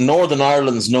 You're Northern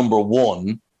Ireland's number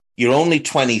 1. You're only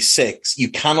 26. You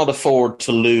cannot afford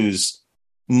to lose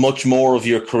much more of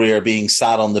your career being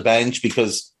sat on the bench,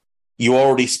 because you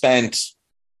already spent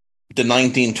the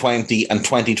 1920 and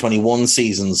 2021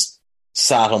 seasons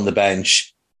sat on the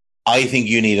bench. I think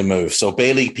you need a move. So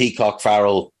Bailey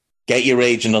Peacock-Farrell, get your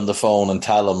agent on the phone and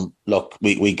tell him, look,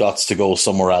 we got to go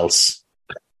somewhere else.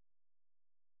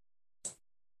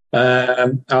 I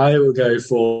will go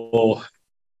for...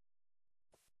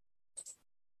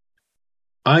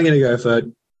 I'm going to go for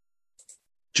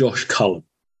Josh Cullen.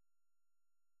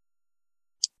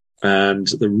 And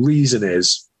the reason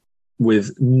is,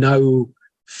 with no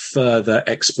further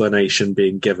explanation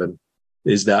being given,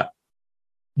 is that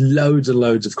loads and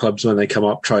loads of clubs, when they come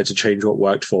up, try to change what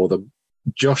worked for them.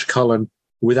 Josh Cullen,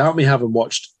 without me having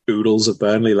watched oodles of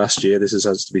Burnley last year, this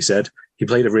has to be said, he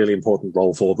played a really important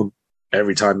role for them.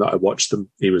 Every time that I watched them,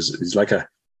 he's like a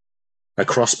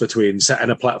cross between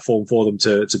setting a platform for them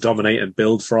to dominate and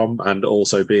build from, and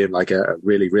also being like a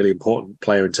really, really important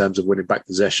player in terms of winning back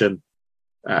possession,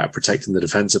 protecting the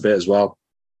defence a bit as well.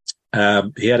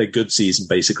 He had a good season,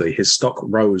 basically. His stock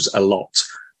rose a lot.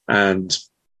 And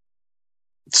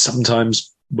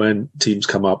sometimes when teams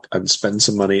come up and spend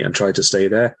some money and try to stay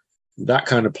there, that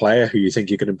kind of player who you think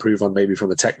you can improve on maybe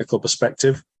from a technical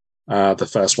perspective, the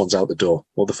first one's out the door,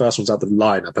 or the first one's out the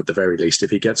lineup at the very least.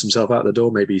 If he gets himself out the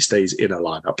door, maybe he stays in a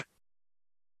lineup.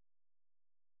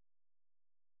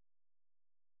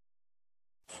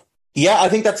 Yeah, I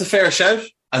think that's a fair shout.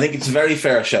 I think it's a very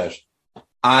fair shout.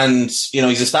 And,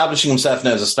 he's establishing himself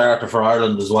now as a starter for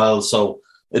Ireland as well. So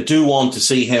I do want to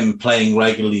see him playing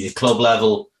regularly at club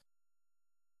level.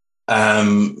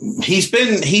 He's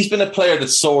been a player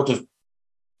that's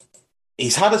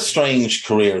he's had a strange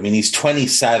career. I mean, he's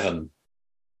 27.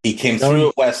 He came through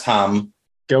at West Ham.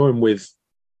 Going with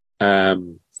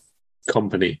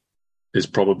company is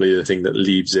probably the thing that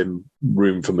leaves him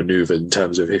room for manoeuvre in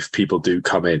terms of if people do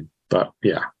come in. But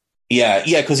yeah. Yeah,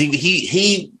 because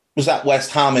he was at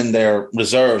West Ham in their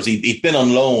reserves. He'd been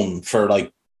on loan for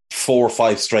like 4 or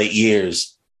 5 straight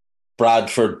years.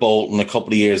 Bradford, Bolton, a couple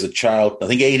of years at Charlton. I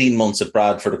think 18 months at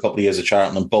Bradford, a couple of years at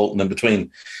Charlton, and Bolton in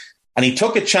between. And he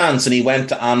took a chance and he went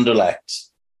to Anderlecht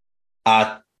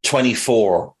at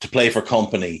 24 to play for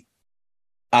Company.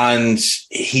 And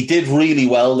he did really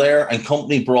well there, and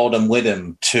Company brought him with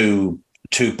him to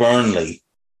Burnley.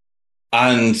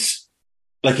 And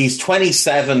like, he's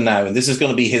 27 now, and this is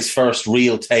going to be his first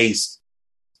real taste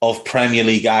of Premier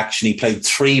League action. He played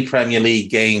 3 Premier League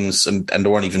games, and they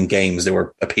weren't even games, they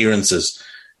were appearances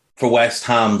for West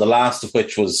Ham, the last of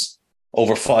which was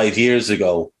over 5 years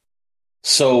ago.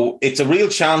 So it's a real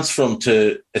chance for him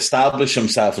to establish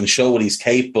himself and show what he's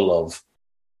capable of.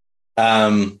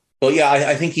 But yeah,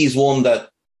 I think he's one that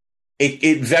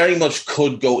it very much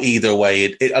could go either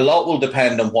way. A lot will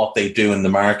depend on what they do in the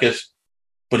market,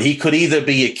 but he could either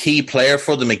be a key player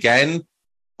for them again,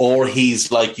 or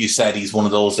he's, like you said, he's one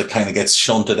of those that kind of gets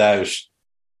shunted out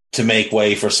to make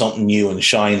way for something new and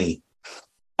shiny.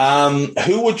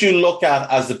 Who would you look at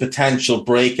as the potential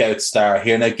breakout star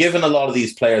here? Now, given a lot of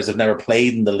these players have never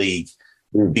played in the league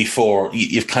before,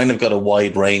 you've kind of got a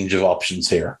wide range of options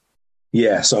here.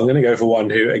 Yeah, so I'm going to go for one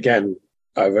who, again,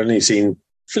 I've only seen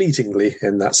fleetingly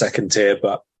in that second tier,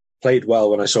 but played well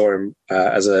when I saw him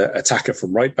as an attacker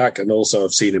from right back, and also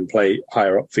I've seen him play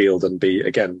higher upfield and be,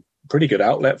 again, pretty good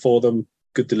outlet for them,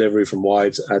 good delivery from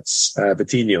wide. That's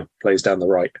Vitinho, plays down the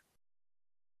right.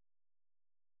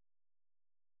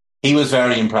 He was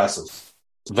very impressive.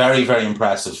 Very, very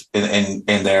impressive in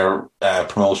their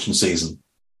promotion season.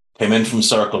 Came in from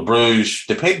Cercle Bruges.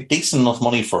 They paid decent enough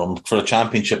money for him for a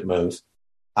championship move,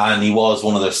 and he was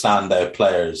one of their standout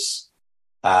players.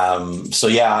 So,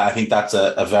 yeah, I think that's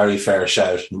a very fair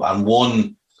shout, and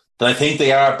one that I think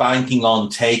they are banking on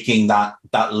taking that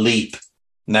leap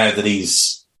now that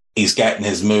he's getting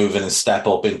his move and his step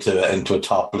up into a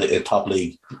top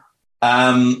league.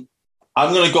 I'm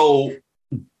going to go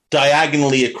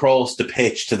diagonally across the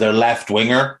pitch to their left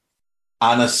winger,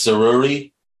 Anis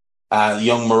Zaroury,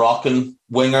 young Moroccan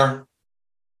winger.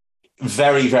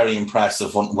 Very, very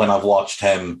impressive when I've watched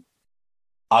him.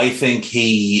 I think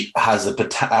he has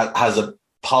a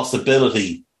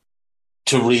possibility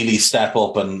to really step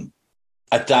up and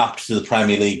adapt to the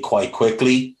Premier League quite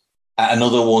quickly.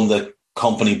 Another one that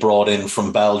Kompany brought in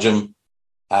from Belgium,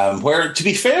 where, to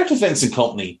be fair to Vincent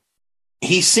Kompany,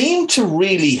 he seemed to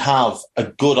really have a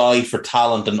good eye for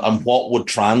talent and what would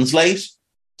translate.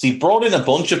 So he brought in a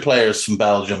bunch of players from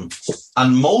Belgium,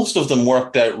 and most of them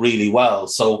worked out really well.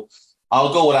 So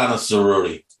I'll go with Anis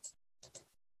Zaroury.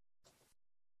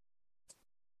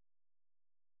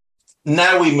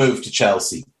 Now we move to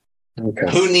Chelsea.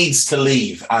 Okay. Who needs to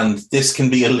leave? And this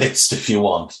can be a list if you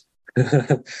want.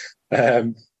 God,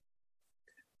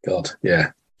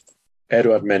 yeah.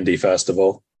 Edouard Mendy, first of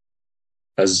all,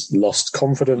 has lost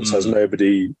confidence, has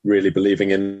nobody really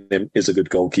believing in him, is a good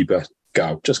goalkeeper.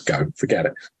 Just go, forget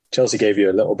it. Chelsea gave you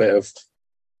a little bit of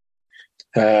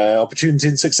opportunity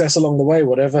and success along the way,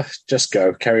 whatever. Just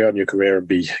go, carry on your career and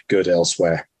be good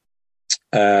elsewhere.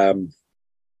 I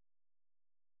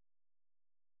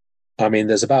mean,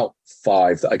 there's about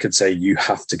 5 that I could say you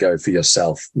have to go for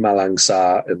yourself. Malang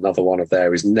Sarr, another one of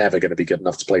there, is never going to be good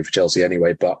enough to play for Chelsea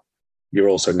anyway, but you're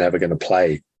also never going to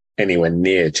play anywhere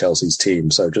near Chelsea's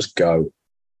team, so just go.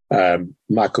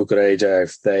 Marc Cucurella,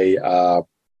 if they are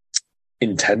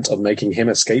intent on making him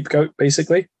a scapegoat,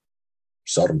 basically,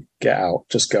 sod him, get out,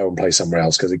 just go and play somewhere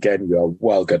else, because again, you are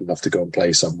well good enough to go and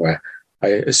play somewhere. I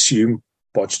assume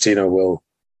Pochettino will,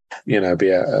 be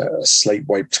a slate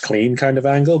wiped clean kind of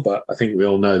angle, but I think we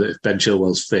all know that if Ben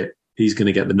Chilwell's fit, he's going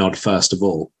to get the nod first of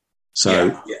all.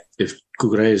 So if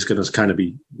Cucurella is going to kind of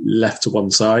be left to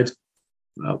one side,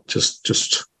 well, just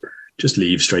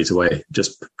leave straight away.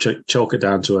 Just chalk it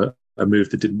down to a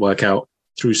move that didn't work out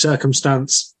through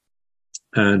circumstance,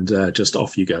 and just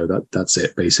off you go. That's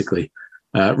it, basically.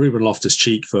 Ruben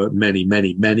Loftus-Cheek, for many,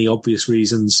 many, many obvious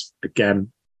reasons.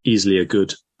 Again, easily a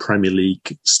good Premier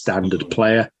League standard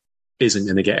player. Isn't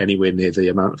going to get anywhere near the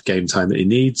amount of game time that he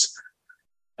needs.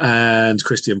 And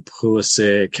Christian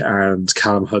Pulisic and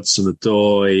Callum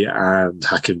Hudson-Odoi and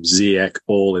Hakim Ziyech,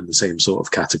 all in the same sort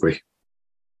of category.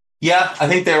 Yeah, I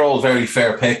think they're all very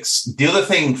fair picks. The other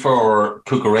thing for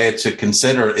Cucurella to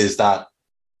consider is that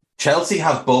Chelsea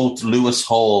have both Lewis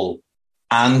Hall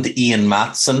and Ian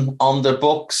Maatsen on their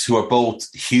books, who are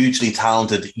both hugely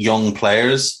talented young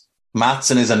players.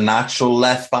 Maatsen is a natural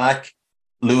left back.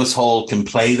 Lewis Hall can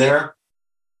play there.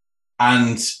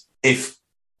 And if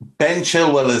Ben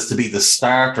Chilwell is to be the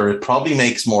starter, it probably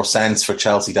makes more sense for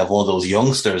Chelsea to have one of those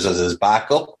youngsters as his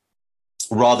backup,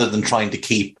 rather than trying to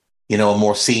keep, a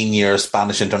more senior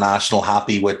Spanish international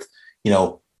happy with,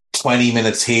 20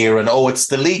 minutes here and, it's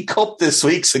the League Cup this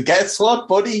week, so guess what,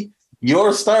 buddy?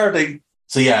 You're starting.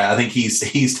 So, yeah, I think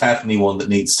he's definitely one that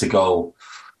needs to go.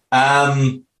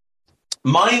 Mine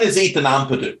is Ethan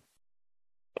Ampadu,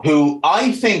 who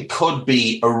I think could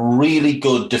be a really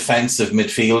good defensive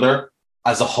midfielder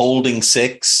as a holding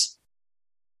 6.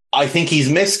 I think he's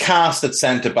miscast at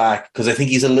centre-back because I think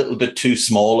he's a little bit too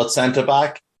small at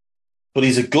centre-back, but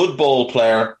he's a good ball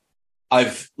player.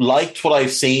 I've liked what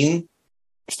I've seen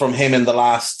from him in the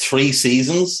last 3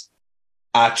 seasons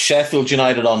at Sheffield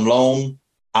United on loan,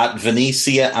 at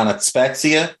Venezia and at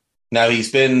Spezia. Now,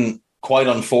 he's been quite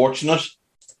unfortunate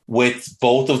with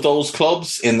both of those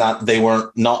clubs in that they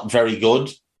were not very good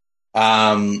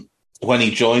when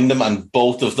he joined them, and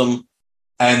both of them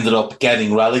ended up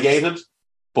getting relegated.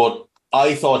 But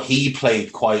I thought he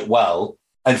played quite well.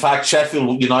 In fact,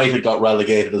 Sheffield United got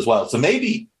relegated as well. So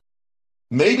maybe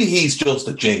he's just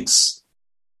a jinx.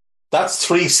 That's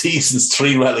 3 seasons,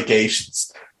 3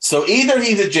 relegations. So either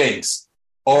he's a jinx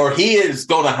or he is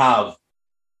going to have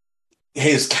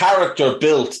his character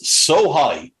built so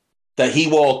high that he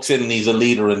walks in and he's a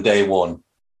leader in day one.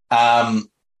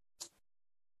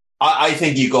 I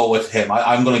think you go with him.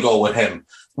 I'm going to go with him.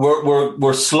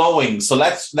 We're slowing, so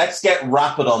let's get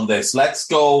rapid on this. Let's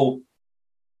go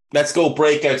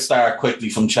breakout star quickly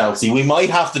from Chelsea. We might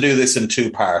have to do this in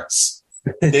 2 parts.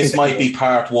 This might be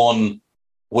part 1,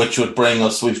 which would bring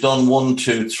us. We've done 1,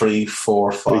 2, 3,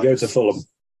 4, 5. We go to Fulham.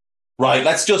 Right,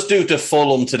 let's just do to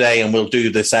Fulham today, and we'll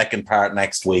do the second part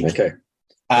next week. Okay.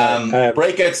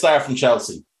 Breakout star from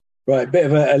Chelsea. Right, bit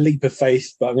of a leap of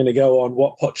faith, but I'm going to go on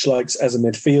what Poch likes as a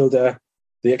midfielder,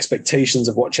 the expectations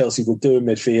of what Chelsea will do in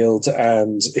midfield,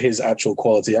 and his actual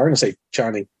quality. I'm going to say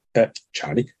Carney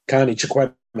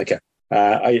Chukwuemeka.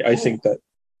 I think that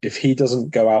if he doesn't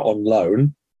go out on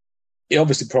loan, he's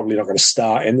obviously probably not going to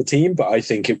start in the team, but I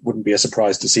think it wouldn't be a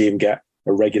surprise to see him get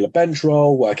a regular bench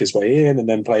role, work his way in, and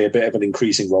then play a bit of an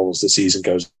increasing role as the season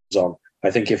goes on.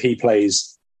 I think if he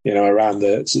plays, around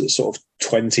the sort of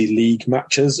 20 league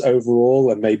matches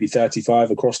overall and maybe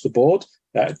 35 across the board,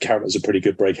 that would count as a pretty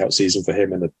good breakout season for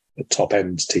him in the top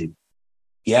end team.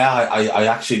 Yeah, I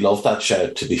actually love that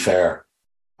shout, to be fair.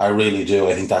 I really do.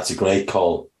 I think that's a great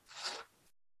call.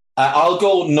 I'll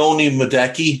go Noni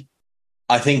Madeki.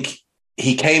 I think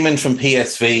he came in from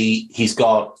PSV. He's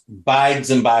got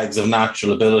bags and bags of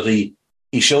natural ability.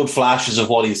 He showed flashes of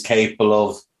what he's capable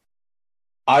of.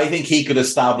 I think he could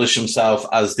establish himself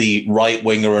as the right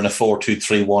winger in a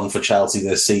 4-2-3-1 for Chelsea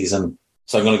this season.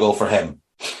 So I'm going to go for him.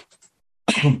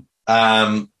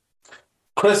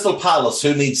 Crystal Palace,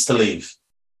 who needs to leave?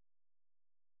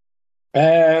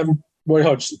 Roy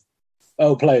Hodgson.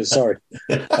 Oh, players, sorry.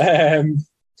 I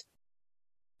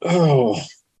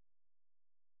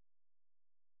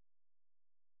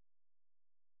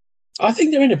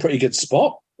think they're in a pretty good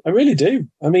spot. I really do.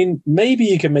 I mean, maybe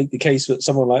you can make the case for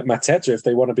someone like Mateta if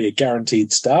they want to be a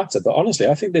guaranteed starter. But honestly,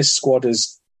 I think this squad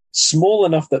is small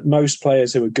enough that most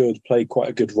players who are good play quite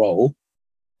a good role,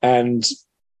 and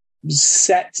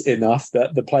set enough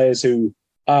that the players who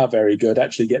are very good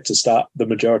actually get to start the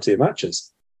majority of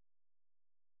matches.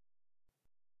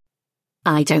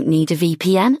 I don't need a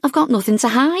VPN. I've got nothing to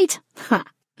hide.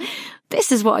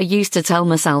 This is what I used to tell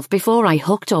myself before I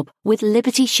hooked up with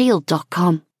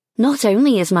LibertyShield.com. Not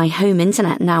only is my home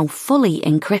internet now fully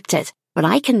encrypted, but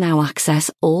I can now access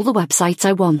all the websites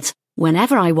I want,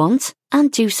 whenever I want,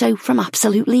 and do so from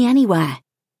absolutely anywhere.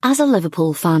 As a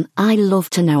Liverpool fan, I love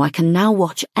to know I can now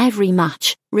watch every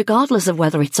match, regardless of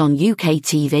whether it's on UK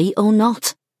TV or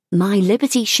not. My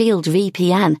Liberty Shield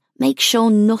VPN makes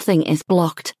sure nothing is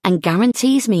blocked and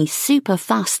guarantees me super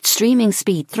fast streaming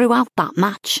speed throughout that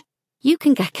match. You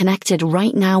can get connected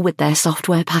right now with their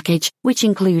software package, which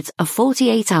includes a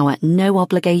 48-hour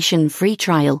no-obligation free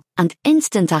trial and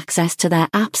instant access to their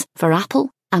apps for Apple,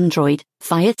 Android,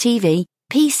 Fire TV,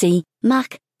 PC,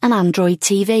 Mac, and Android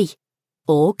TV.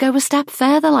 Or go a step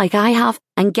further like I have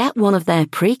and get one of their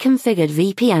pre-configured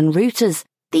VPN routers.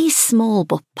 These small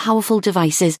but powerful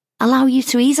devices allow you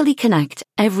to easily connect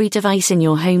every device in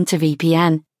your home to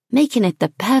VPN, making it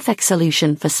the perfect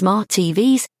solution for smart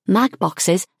TVs, Mac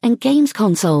boxes, and games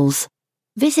consoles.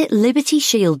 Visit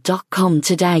LibertyShield.com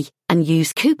today and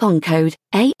use coupon code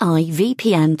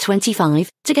AIVPN25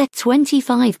 to get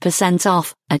 25%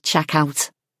 off at checkout.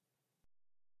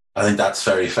 I think that's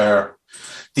very fair.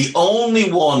 The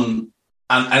only one,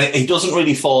 and it doesn't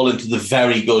really fall into the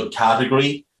very good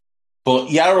category, but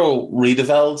Jaro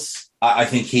Riedeveld, I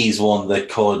think he's one that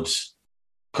could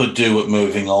do it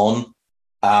moving on.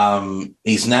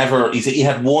 He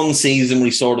had one season where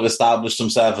he sort of established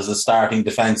himself as a starting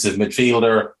defensive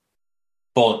midfielder,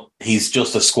 but he's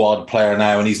just a squad player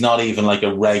now, and he's not even like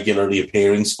a regularly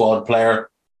appearing squad player.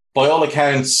 By all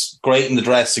accounts, great in the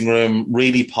dressing room,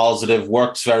 really positive,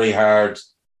 works very hard,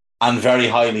 and very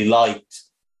highly liked.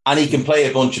 And he can play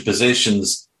a bunch of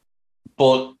positions.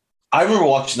 But I remember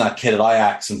watching that kid at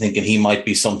Ajax and thinking he might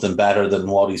be something better than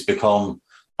what he's become.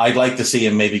 I'd like to see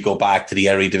him maybe go back to the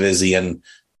Eredivisie and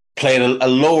play at a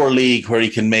lower league where he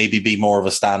can maybe be more of a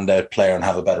standout player and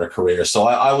have a better career. So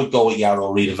I would go with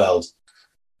Jaro Riedeveld.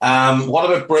 What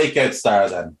about breakout star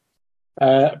then?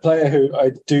 A player who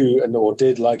I do or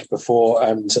did like before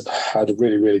and had a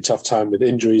really, really tough time with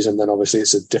injuries, and then obviously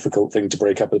it's a difficult thing to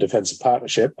break up a defensive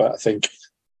partnership, but I think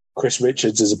Chris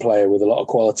Richards is a player with a lot of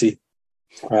quality.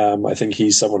 I think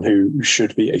he's someone who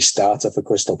should be a starter for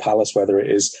Crystal Palace, whether it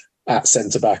is at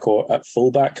centre-back or at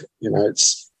full-back.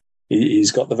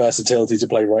 He's got the versatility to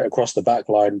play right across the back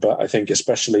line, but I think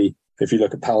especially if you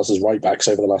look at Palace's right-backs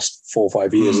over the last 4 or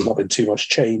 5 years, there's not been too much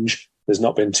change. There's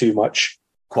not been too much...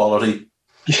 Quality.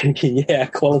 Yeah,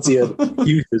 quality of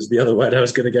youth is the other word I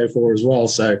was going to go for as well.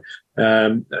 So,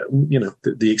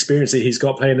 the experience that he's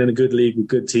got playing in a good league with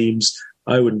good teams,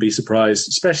 I wouldn't be surprised,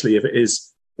 especially if it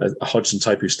is a Hodgson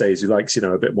type who stays, who likes,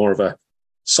 a bit more of a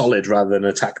solid rather than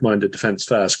attack-minded defence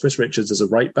first. Chris Richards as a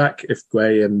right-back, if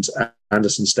Gray and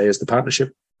Anderson stay as the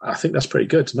partnership, I think that's pretty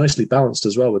good. Nicely balanced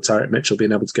as well, with Tyrick Mitchell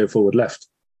being able to go forward left.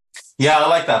 Yeah, I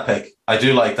like that pick. I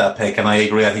do like that pick, and I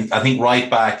agree. I think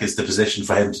right-back is the position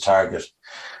for him to target.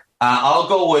 I'll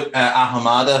go with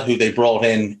Ahamada, who they brought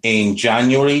in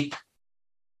January.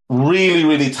 Really,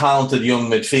 really talented young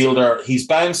midfielder. He's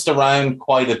bounced around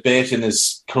quite a bit in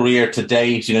his career to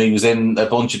date. He was in a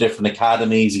bunch of different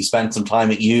academies. He spent some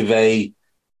time at Juve,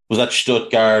 was at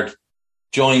Stuttgart,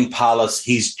 joined Palace.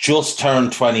 He's just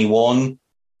turned 21.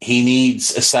 He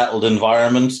needs a settled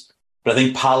environment. But I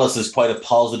think Palace is quite a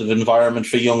positive environment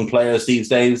for young players these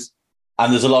days.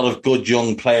 And there's a lot of good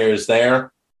young players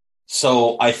there.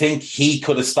 So I think he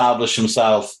could establish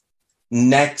himself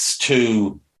next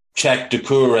to Czech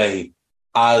Doucouré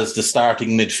as the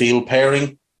starting midfield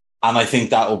pairing. And I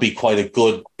think that will be quite a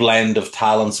good blend of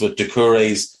talents, with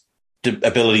Doucouré's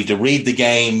ability to read the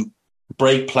game,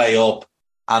 break play up,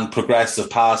 and progressive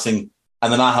passing.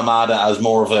 And then Ahamada as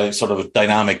more of a sort of a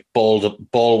dynamic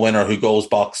ball winner who goes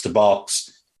box to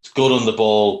box. It's good on the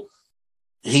ball.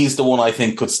 He's the one I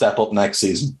think could step up next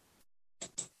season.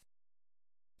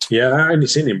 Yeah, I only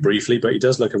seen him briefly, but he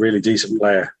does look a really decent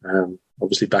player.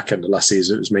 Obviously, back end of last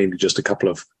season, it was mainly just a couple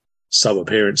of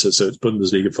sub-appearances, so it's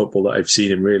Bundesliga football that I've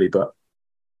seen him really. But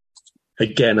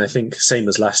again, I think same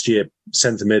as last year,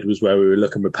 centre mid was where we were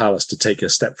looking with Palace to take a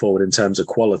step forward in terms of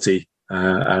quality.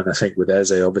 And I think with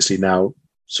Eze obviously now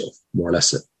sort of more or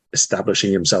less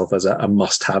establishing himself as a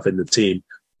must-have in the team,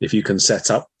 if you can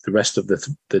set up the rest of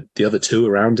the other two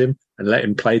around him and let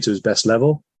him play to his best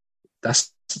level,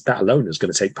 that alone is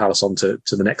going to take Palace on to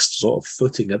the next sort of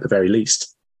footing at the very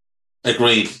least.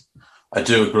 Agreed. I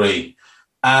do agree.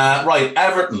 Right,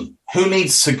 Everton. Who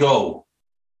needs to go?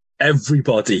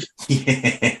 Everybody.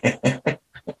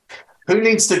 Who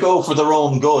needs to go for their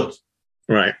own good?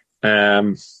 Right.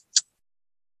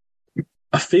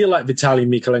 I feel like Vitaly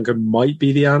Mykolenko might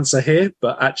be the answer here,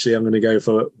 but actually I'm going to go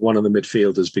for one of the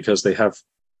midfielders because they have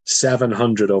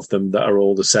 700 of them that are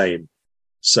all the same.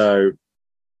 So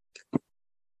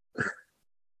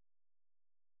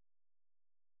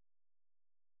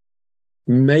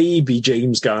maybe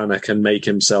James Garner can make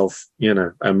himself,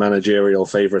 a managerial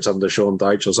favourite under Sean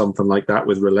Dyche or something like that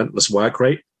with relentless work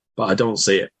rate, but I don't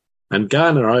see it. And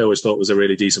Garner, I always thought was a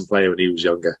really decent player when he was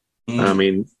younger. I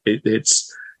mean,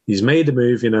 he's made the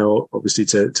move, obviously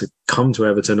to come to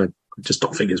Everton. I just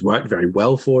don't think it's worked very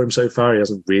well for him so far. He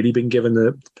hasn't really been given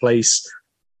the place.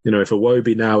 If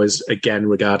Iwobi now is again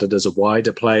regarded as a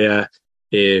wider player,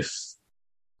 if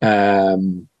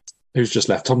who's just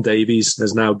left, Tom Davies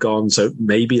has now gone, so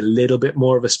maybe a little bit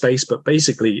more of a space. But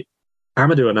basically,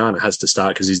 Amadou Onana has to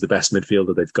start because he's the best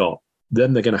midfielder they've got.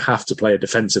 Then they're going to have to play a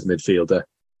defensive midfielder,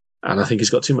 and I think he's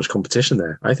got too much competition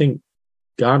there. I think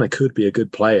Garner could be a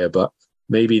good player, but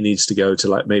maybe he needs to go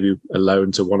to maybe a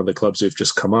loan to one of the clubs who've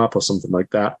just come up or something like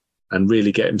that and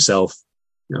really get himself,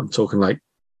 I'm talking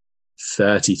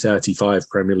 30, 35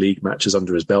 Premier League matches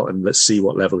under his belt, and let's see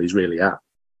what level he's really at.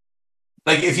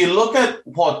 If you look at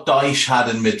what Dyche had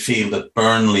in midfield at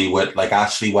Burnley with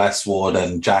Ashley Westwood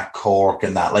and Jack Cork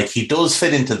and that, he does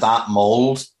fit into that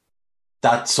mould,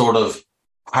 that sort of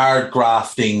hard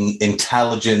grafting,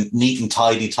 intelligent, neat and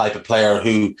tidy type of player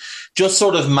who just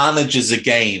sort of manages a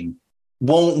game,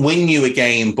 won't win you a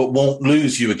game, but won't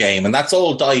lose you a game. And that's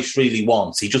all Dyche really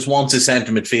wants. He just wants his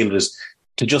centre midfielders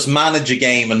to just manage a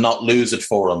game and not lose it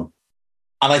for him.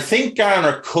 And I think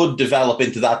Garner could develop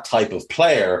into that type of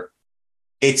player.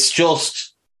 It's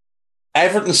just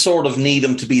Everton sort of need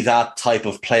him to be that type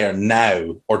of player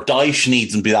now, or Dyche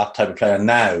needs him to be that type of player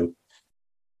now.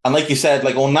 And like you said,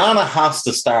 Onana has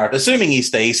to start, assuming he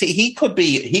stays. He could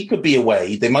be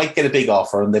away. They might get a big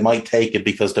offer and they might take it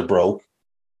because they're broke.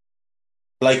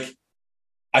 I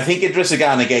think Idrissa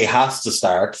Gana Gueye has to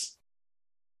start.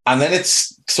 And then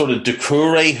it's sort of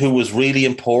Doucouré, who was really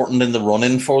important in the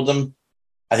run-in for them.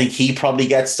 I think he probably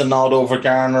gets the nod over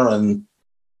Garner, and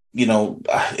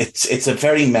it's a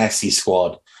very messy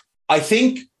squad. I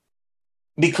think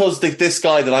because this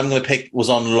guy that I'm going to pick was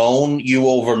on loan, you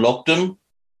overlooked him.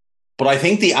 But I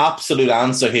think the absolute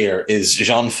answer here is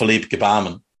Jean-Philippe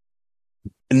Gbamin.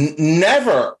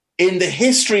 Never in the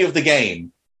history of the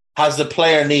game has the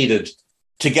player needed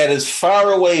to get as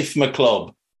far away from a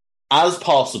club as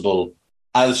possible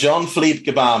as Jean-Philippe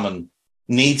Gbamin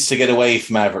needs to get away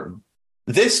from Everton.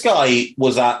 This guy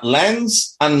was at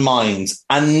Lens and Mainz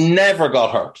and never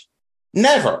got hurt.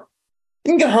 Never.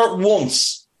 Didn't get hurt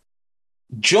once.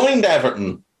 Joined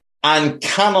Everton and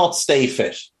cannot stay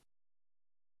fit.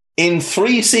 In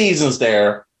 3 seasons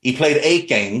there, he played 8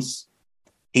 games,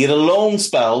 He had a loan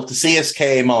spell to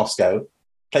CSKA Moscow,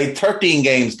 played 13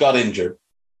 games, got injured.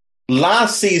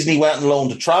 Last season, he went on loan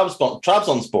to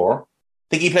Trabzonspor. I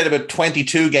think he played about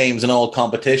 22 games in all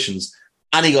competitions,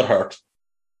 and he got hurt.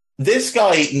 This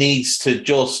guy needs to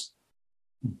just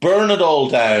burn it all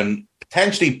down,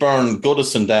 potentially burn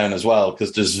Goodison down as well,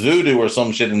 because there's voodoo or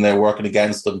some shit in there working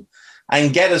against him,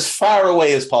 and get as far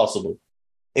away as possible.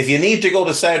 If you need to go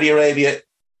to Saudi Arabia,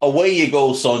 away you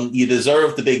go, son. You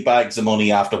deserve the big bags of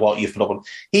money after what you've put up with.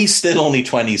 He's still only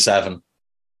 27.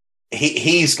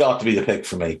 He's got to be the pick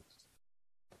for me.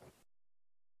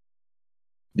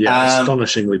 Yeah,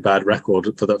 astonishingly bad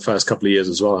record for the first couple of years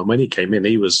as well. And when he came in,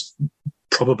 he was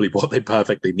probably what they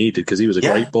perfectly needed, because he was a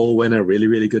great ball winner, really,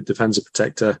 really good defensive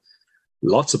protector,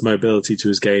 lots of mobility to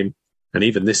his game. And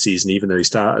even this season, even though he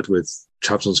started with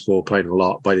Trabzonspor playing a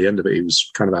lot, by the end of it, he was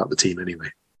kind of out of the team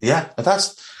anyway. Yeah,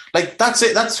 that's it.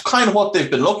 That's kind of what they've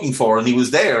been looking for. And he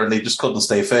was there and they just couldn't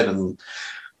stay fit. And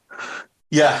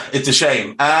yeah, it's a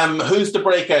shame. Who's the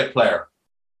breakout player?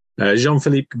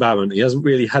 Jean-Philippe Gbamin. He hasn't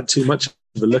really had too much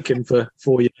of a look in for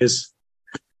 4 years.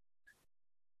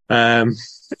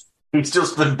 He's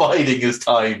just been biding his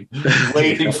time,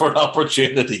 waiting for an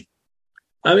opportunity.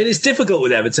 I mean, it's difficult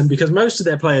with Everton because most of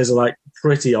their players are like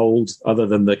pretty old, other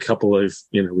than the couple of,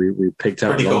 we picked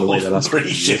out along the way the last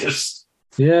pretty shit.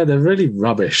 Yeah, they're really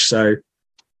rubbish. So,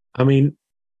 I mean,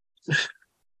 did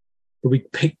we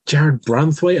pick Jared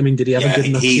Branthwaite? I mean, did he have a good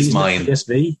enough season at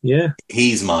PSV? Yeah.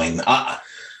 He's mine.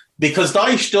 Because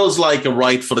Dyche does like a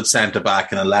right-footed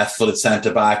centre-back and a left-footed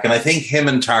centre-back, and I think him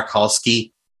and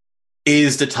Tarkowski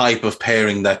is the type of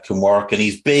pairing that can work, and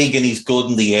he's big and he's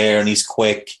good in the air and he's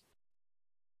quick.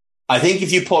 I think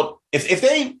if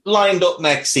they lined up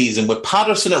next season with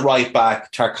Patterson at right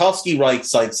back, Tarkowski right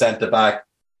side centre back,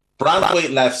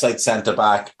 Branthwaite left side centre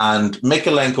back, and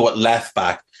Mikolenko at left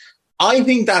back, I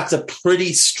think that's a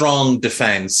pretty strong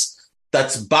defence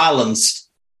that's balanced.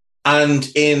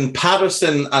 And in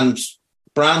Patterson and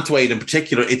Branthwaite in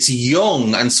particular, it's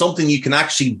young and something you can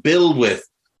actually build with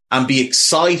and be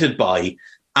excited by.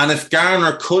 And if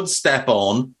Garner could step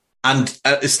on and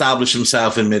establish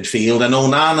himself in midfield, and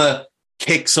Onana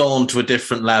kicks on to a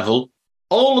different level,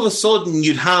 all of a sudden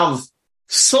you'd have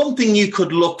something you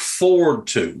could look forward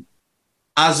to,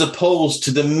 as opposed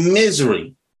to the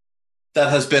misery that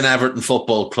has been Everton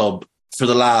Football Club for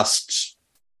the last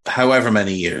however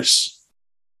many years.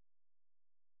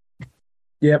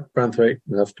 Yep, Branthwaite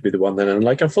will have to be the one then. And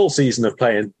like a full season of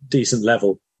playing decent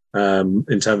level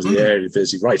in terms of the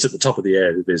Eredivisie, right at the top of the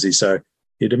Eredivisie. So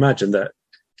you'd imagine that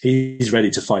he's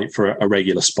ready to fight for a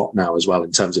regular spot now as well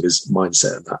in terms of his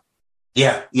mindset and that.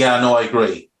 Yeah, no, I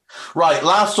agree. Right,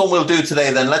 last one we'll do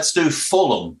today then. Let's do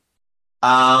Fulham.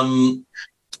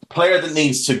 Player that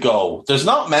needs to go. There's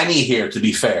not many here, to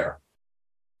be fair.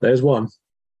 There's one.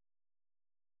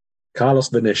 Carlos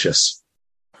Vinicius.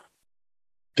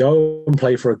 Go and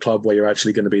play for a club where you're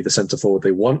actually going to be the centre forward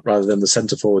they want, rather than the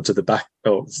centre forward to the back,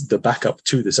 or the backup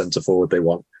to the centre forward they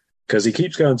want. Because he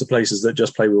keeps going to places that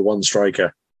just play with one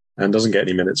striker and doesn't get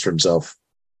any minutes for himself.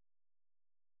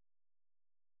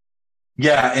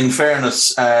 Yeah, in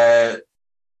fairness, had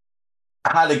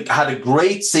a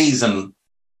great season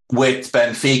with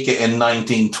Benfica in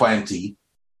 1920,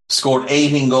 scored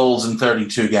 18 goals in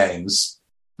 32 games,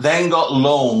 then got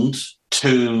loaned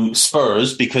to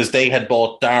Spurs because they had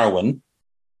bought Darwin,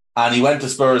 and he went to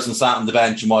Spurs and sat on the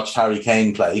bench and watched Harry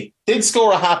Kane play. Did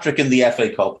score a hat-trick in the FA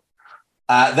Cup.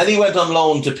 Then he went on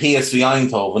loan to PSV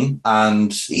Eindhoven,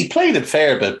 and he played a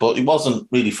fair bit, but he wasn't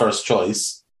really first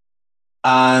choice.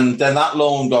 And then that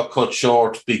loan got cut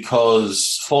short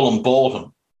because Fulham bought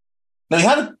him. Now, he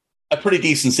had a pretty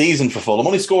decent season for Fulham,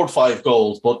 only scored 5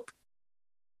 goals, but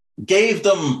gave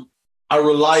them a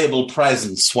reliable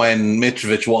presence when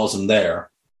Mitrovic wasn't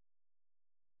there.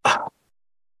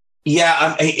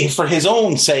 Yeah, for his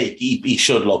own sake, he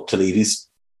should look to leave.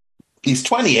 He's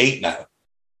 28 now.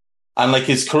 And like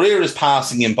his career is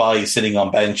passing him by sitting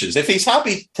on benches. If he's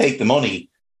happy to take the money,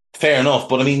 fair enough.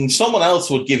 But I mean, someone else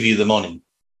would give you the money.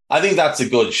 I think that's a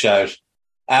good shout.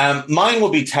 Mine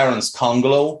would be Terence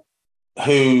Congolo,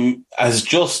 who has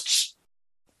just...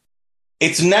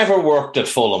 It's never worked at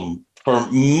Fulham for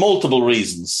multiple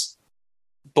reasons.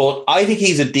 But I think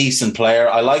he's a decent player.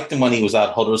 I liked him when he was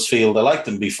at Huddersfield. I liked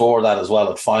him before that as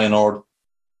well at Feyenoord.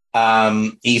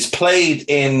 He's played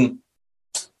in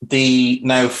the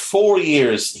now 4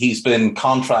 years he's been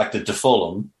contracted to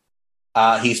Fulham.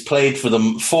 He's played for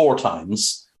them 4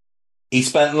 times. He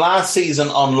spent last season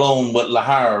on loan with Le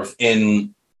Havre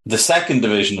in the 2nd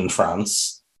division in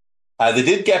France. They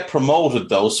did get promoted,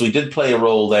 though, so he did play a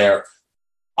role there.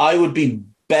 I would be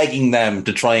begging them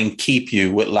to try and keep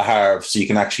you with Le Havre so you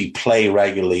can actually play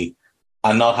regularly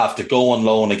and not have to go on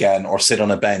loan again or sit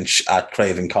on a bench at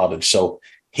Craven Cottage. So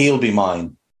he'll be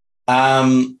mine.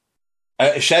 A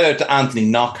shout out to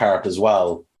Anthony Knockhart as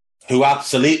well, who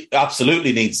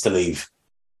absolutely needs to leave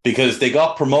because they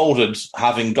got promoted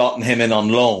having gotten him in on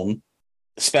loan,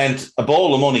 spent a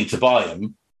ball of money to buy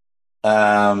him.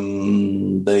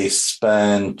 They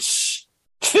spent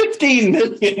 15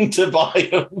 million to buy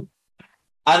him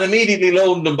and immediately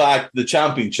loaned him back to the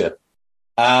Championship,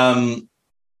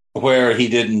 where he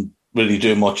didn't really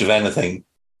do much of anything.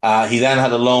 He then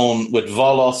had a loan with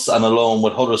Volos and a loan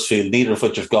with Huddersfield, neither of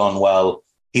which have gone well.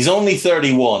 He's only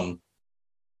 31,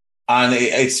 and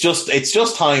it's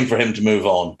just time for him to move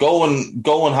on. Go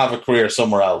and have a career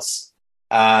somewhere else.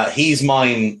 He's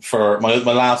mine for my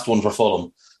last one for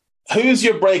Fulham. Who's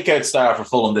your breakout star for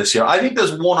Fulham this year? I think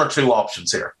there's one or two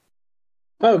options here.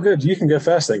 Oh, good. You can go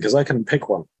first then, because I couldn't pick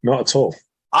one. Not at all.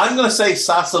 I'm going to say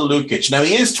Sasa Lukic. Now,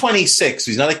 he is 26,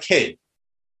 so he's not a kid.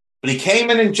 But he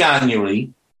came in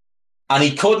January, and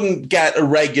he couldn't get a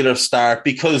regular start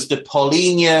because the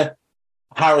Paulinho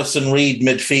Harrison Reed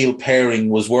midfield pairing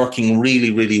was working really,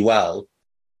 really well.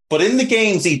 But in the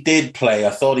games he did play,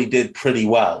 I thought he did pretty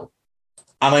well.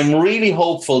 And I'm really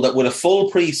hopeful that with a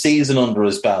full pre-season under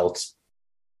his belt,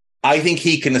 I think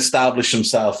he can establish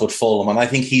himself with Fulham, and I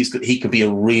think he could be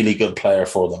a really good player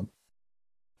for them.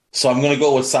 So I'm going to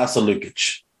go with Sasa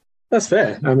Lukic. That's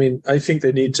fair. I mean, I think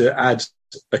they need to add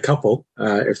a couple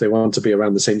if they want to be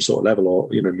around the same sort of level or,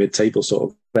 mid-table sort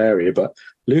of area. But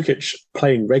Lukic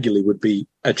playing regularly would be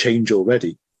a change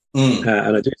already. And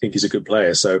I do think he's a good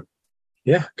player. So,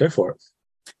 yeah, go for it.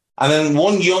 And then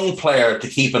one young player to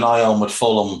keep an eye on with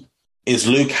Fulham is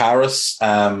Luke Harris.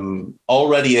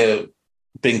 Already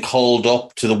been called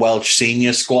up to the Welsh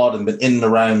senior squad and been in and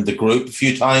around the group a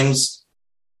few times.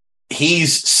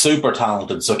 He's super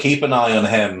talented, so keep an eye on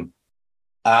him.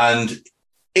 And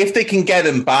if they can get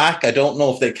him back, I don't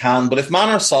know if they can, but if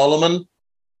Manor Solomon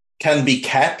can be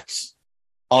kept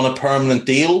on a permanent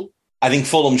deal, I think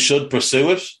Fulham should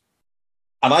pursue it.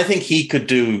 And I think he could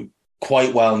do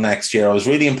quite well next year. I was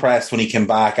really impressed when he came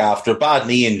back after a bad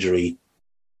knee injury.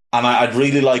 And I'd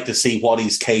really like to see what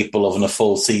he's capable of in a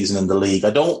full season in the league.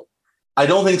 I don't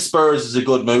think Spurs is a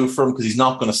good move for him because he's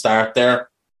not going to start there.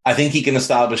 I think he can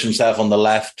establish himself on the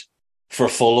left for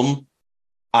Fulham,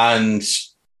 and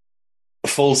a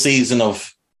full season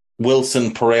of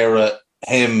Wilson, Pereira,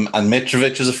 him and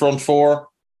Mitrovic as a front four.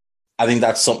 I think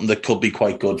that's something that could be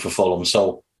quite good for Fulham.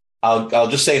 So I'll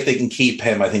just say if they can keep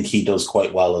him, I think he does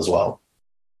quite well as well.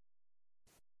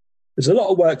 There's a lot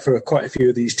of work for quite a few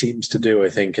of these teams to do, I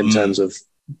think, in terms of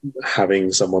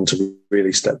having someone to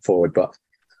really step forward. But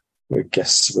I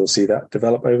guess we'll see that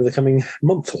develop over the coming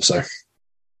month or so.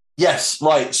 Yes,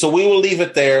 right. So we will leave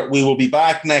it there. We will be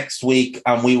back next week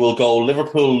and we will go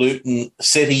Liverpool, Luton,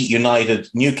 City, United,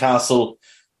 Newcastle,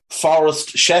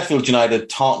 Forest, Sheffield United,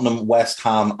 Tottenham, West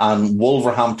Ham and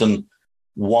Wolverhampton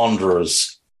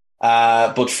Wanderers.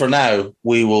 But for now,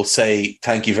 we will say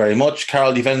thank you very much.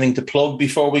 Carol, do you have anything to plug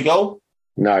before we go?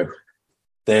 No.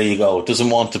 There you go.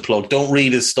 Doesn't want to plug. Don't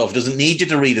read his stuff. Doesn't need you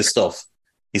to read his stuff.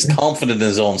 He's confident in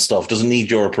his own stuff. Doesn't need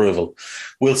your approval.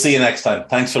 We'll see you next time.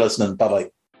 Thanks for listening.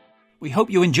 Bye-bye. We hope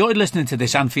you enjoyed listening to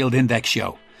this Anfield Index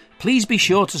show. Please be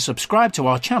sure to subscribe to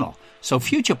our channel so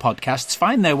future podcasts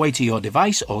find their way to your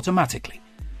device automatically.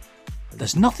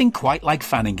 There's nothing quite like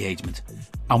fan engagement,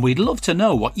 and we'd love to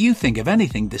know what you think of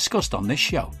anything discussed on this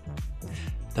show.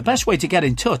 The best way to get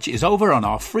in touch is over on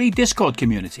our free Discord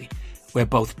community, where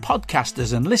both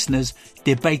podcasters and listeners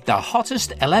debate the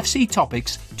hottest LFC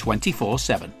topics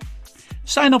 24/7.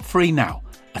 Sign up free now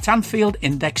at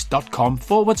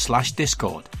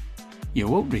AnfieldIndex.com/Discord. You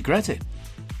won't regret it.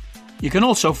 You can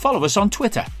also follow us on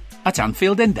Twitter at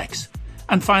Anfield Index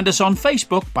and find us on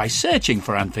Facebook by searching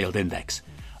for Anfield Index.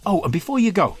 Oh, and before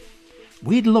you go,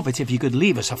 we'd love it if you could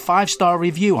leave us a 5-star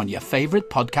review on your favourite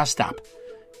podcast app.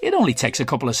 It only takes a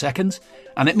couple of seconds,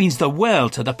 and it means the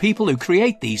world to the people who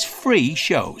create these free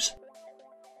shows.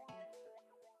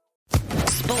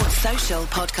 Sports Social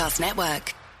Podcast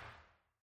Network.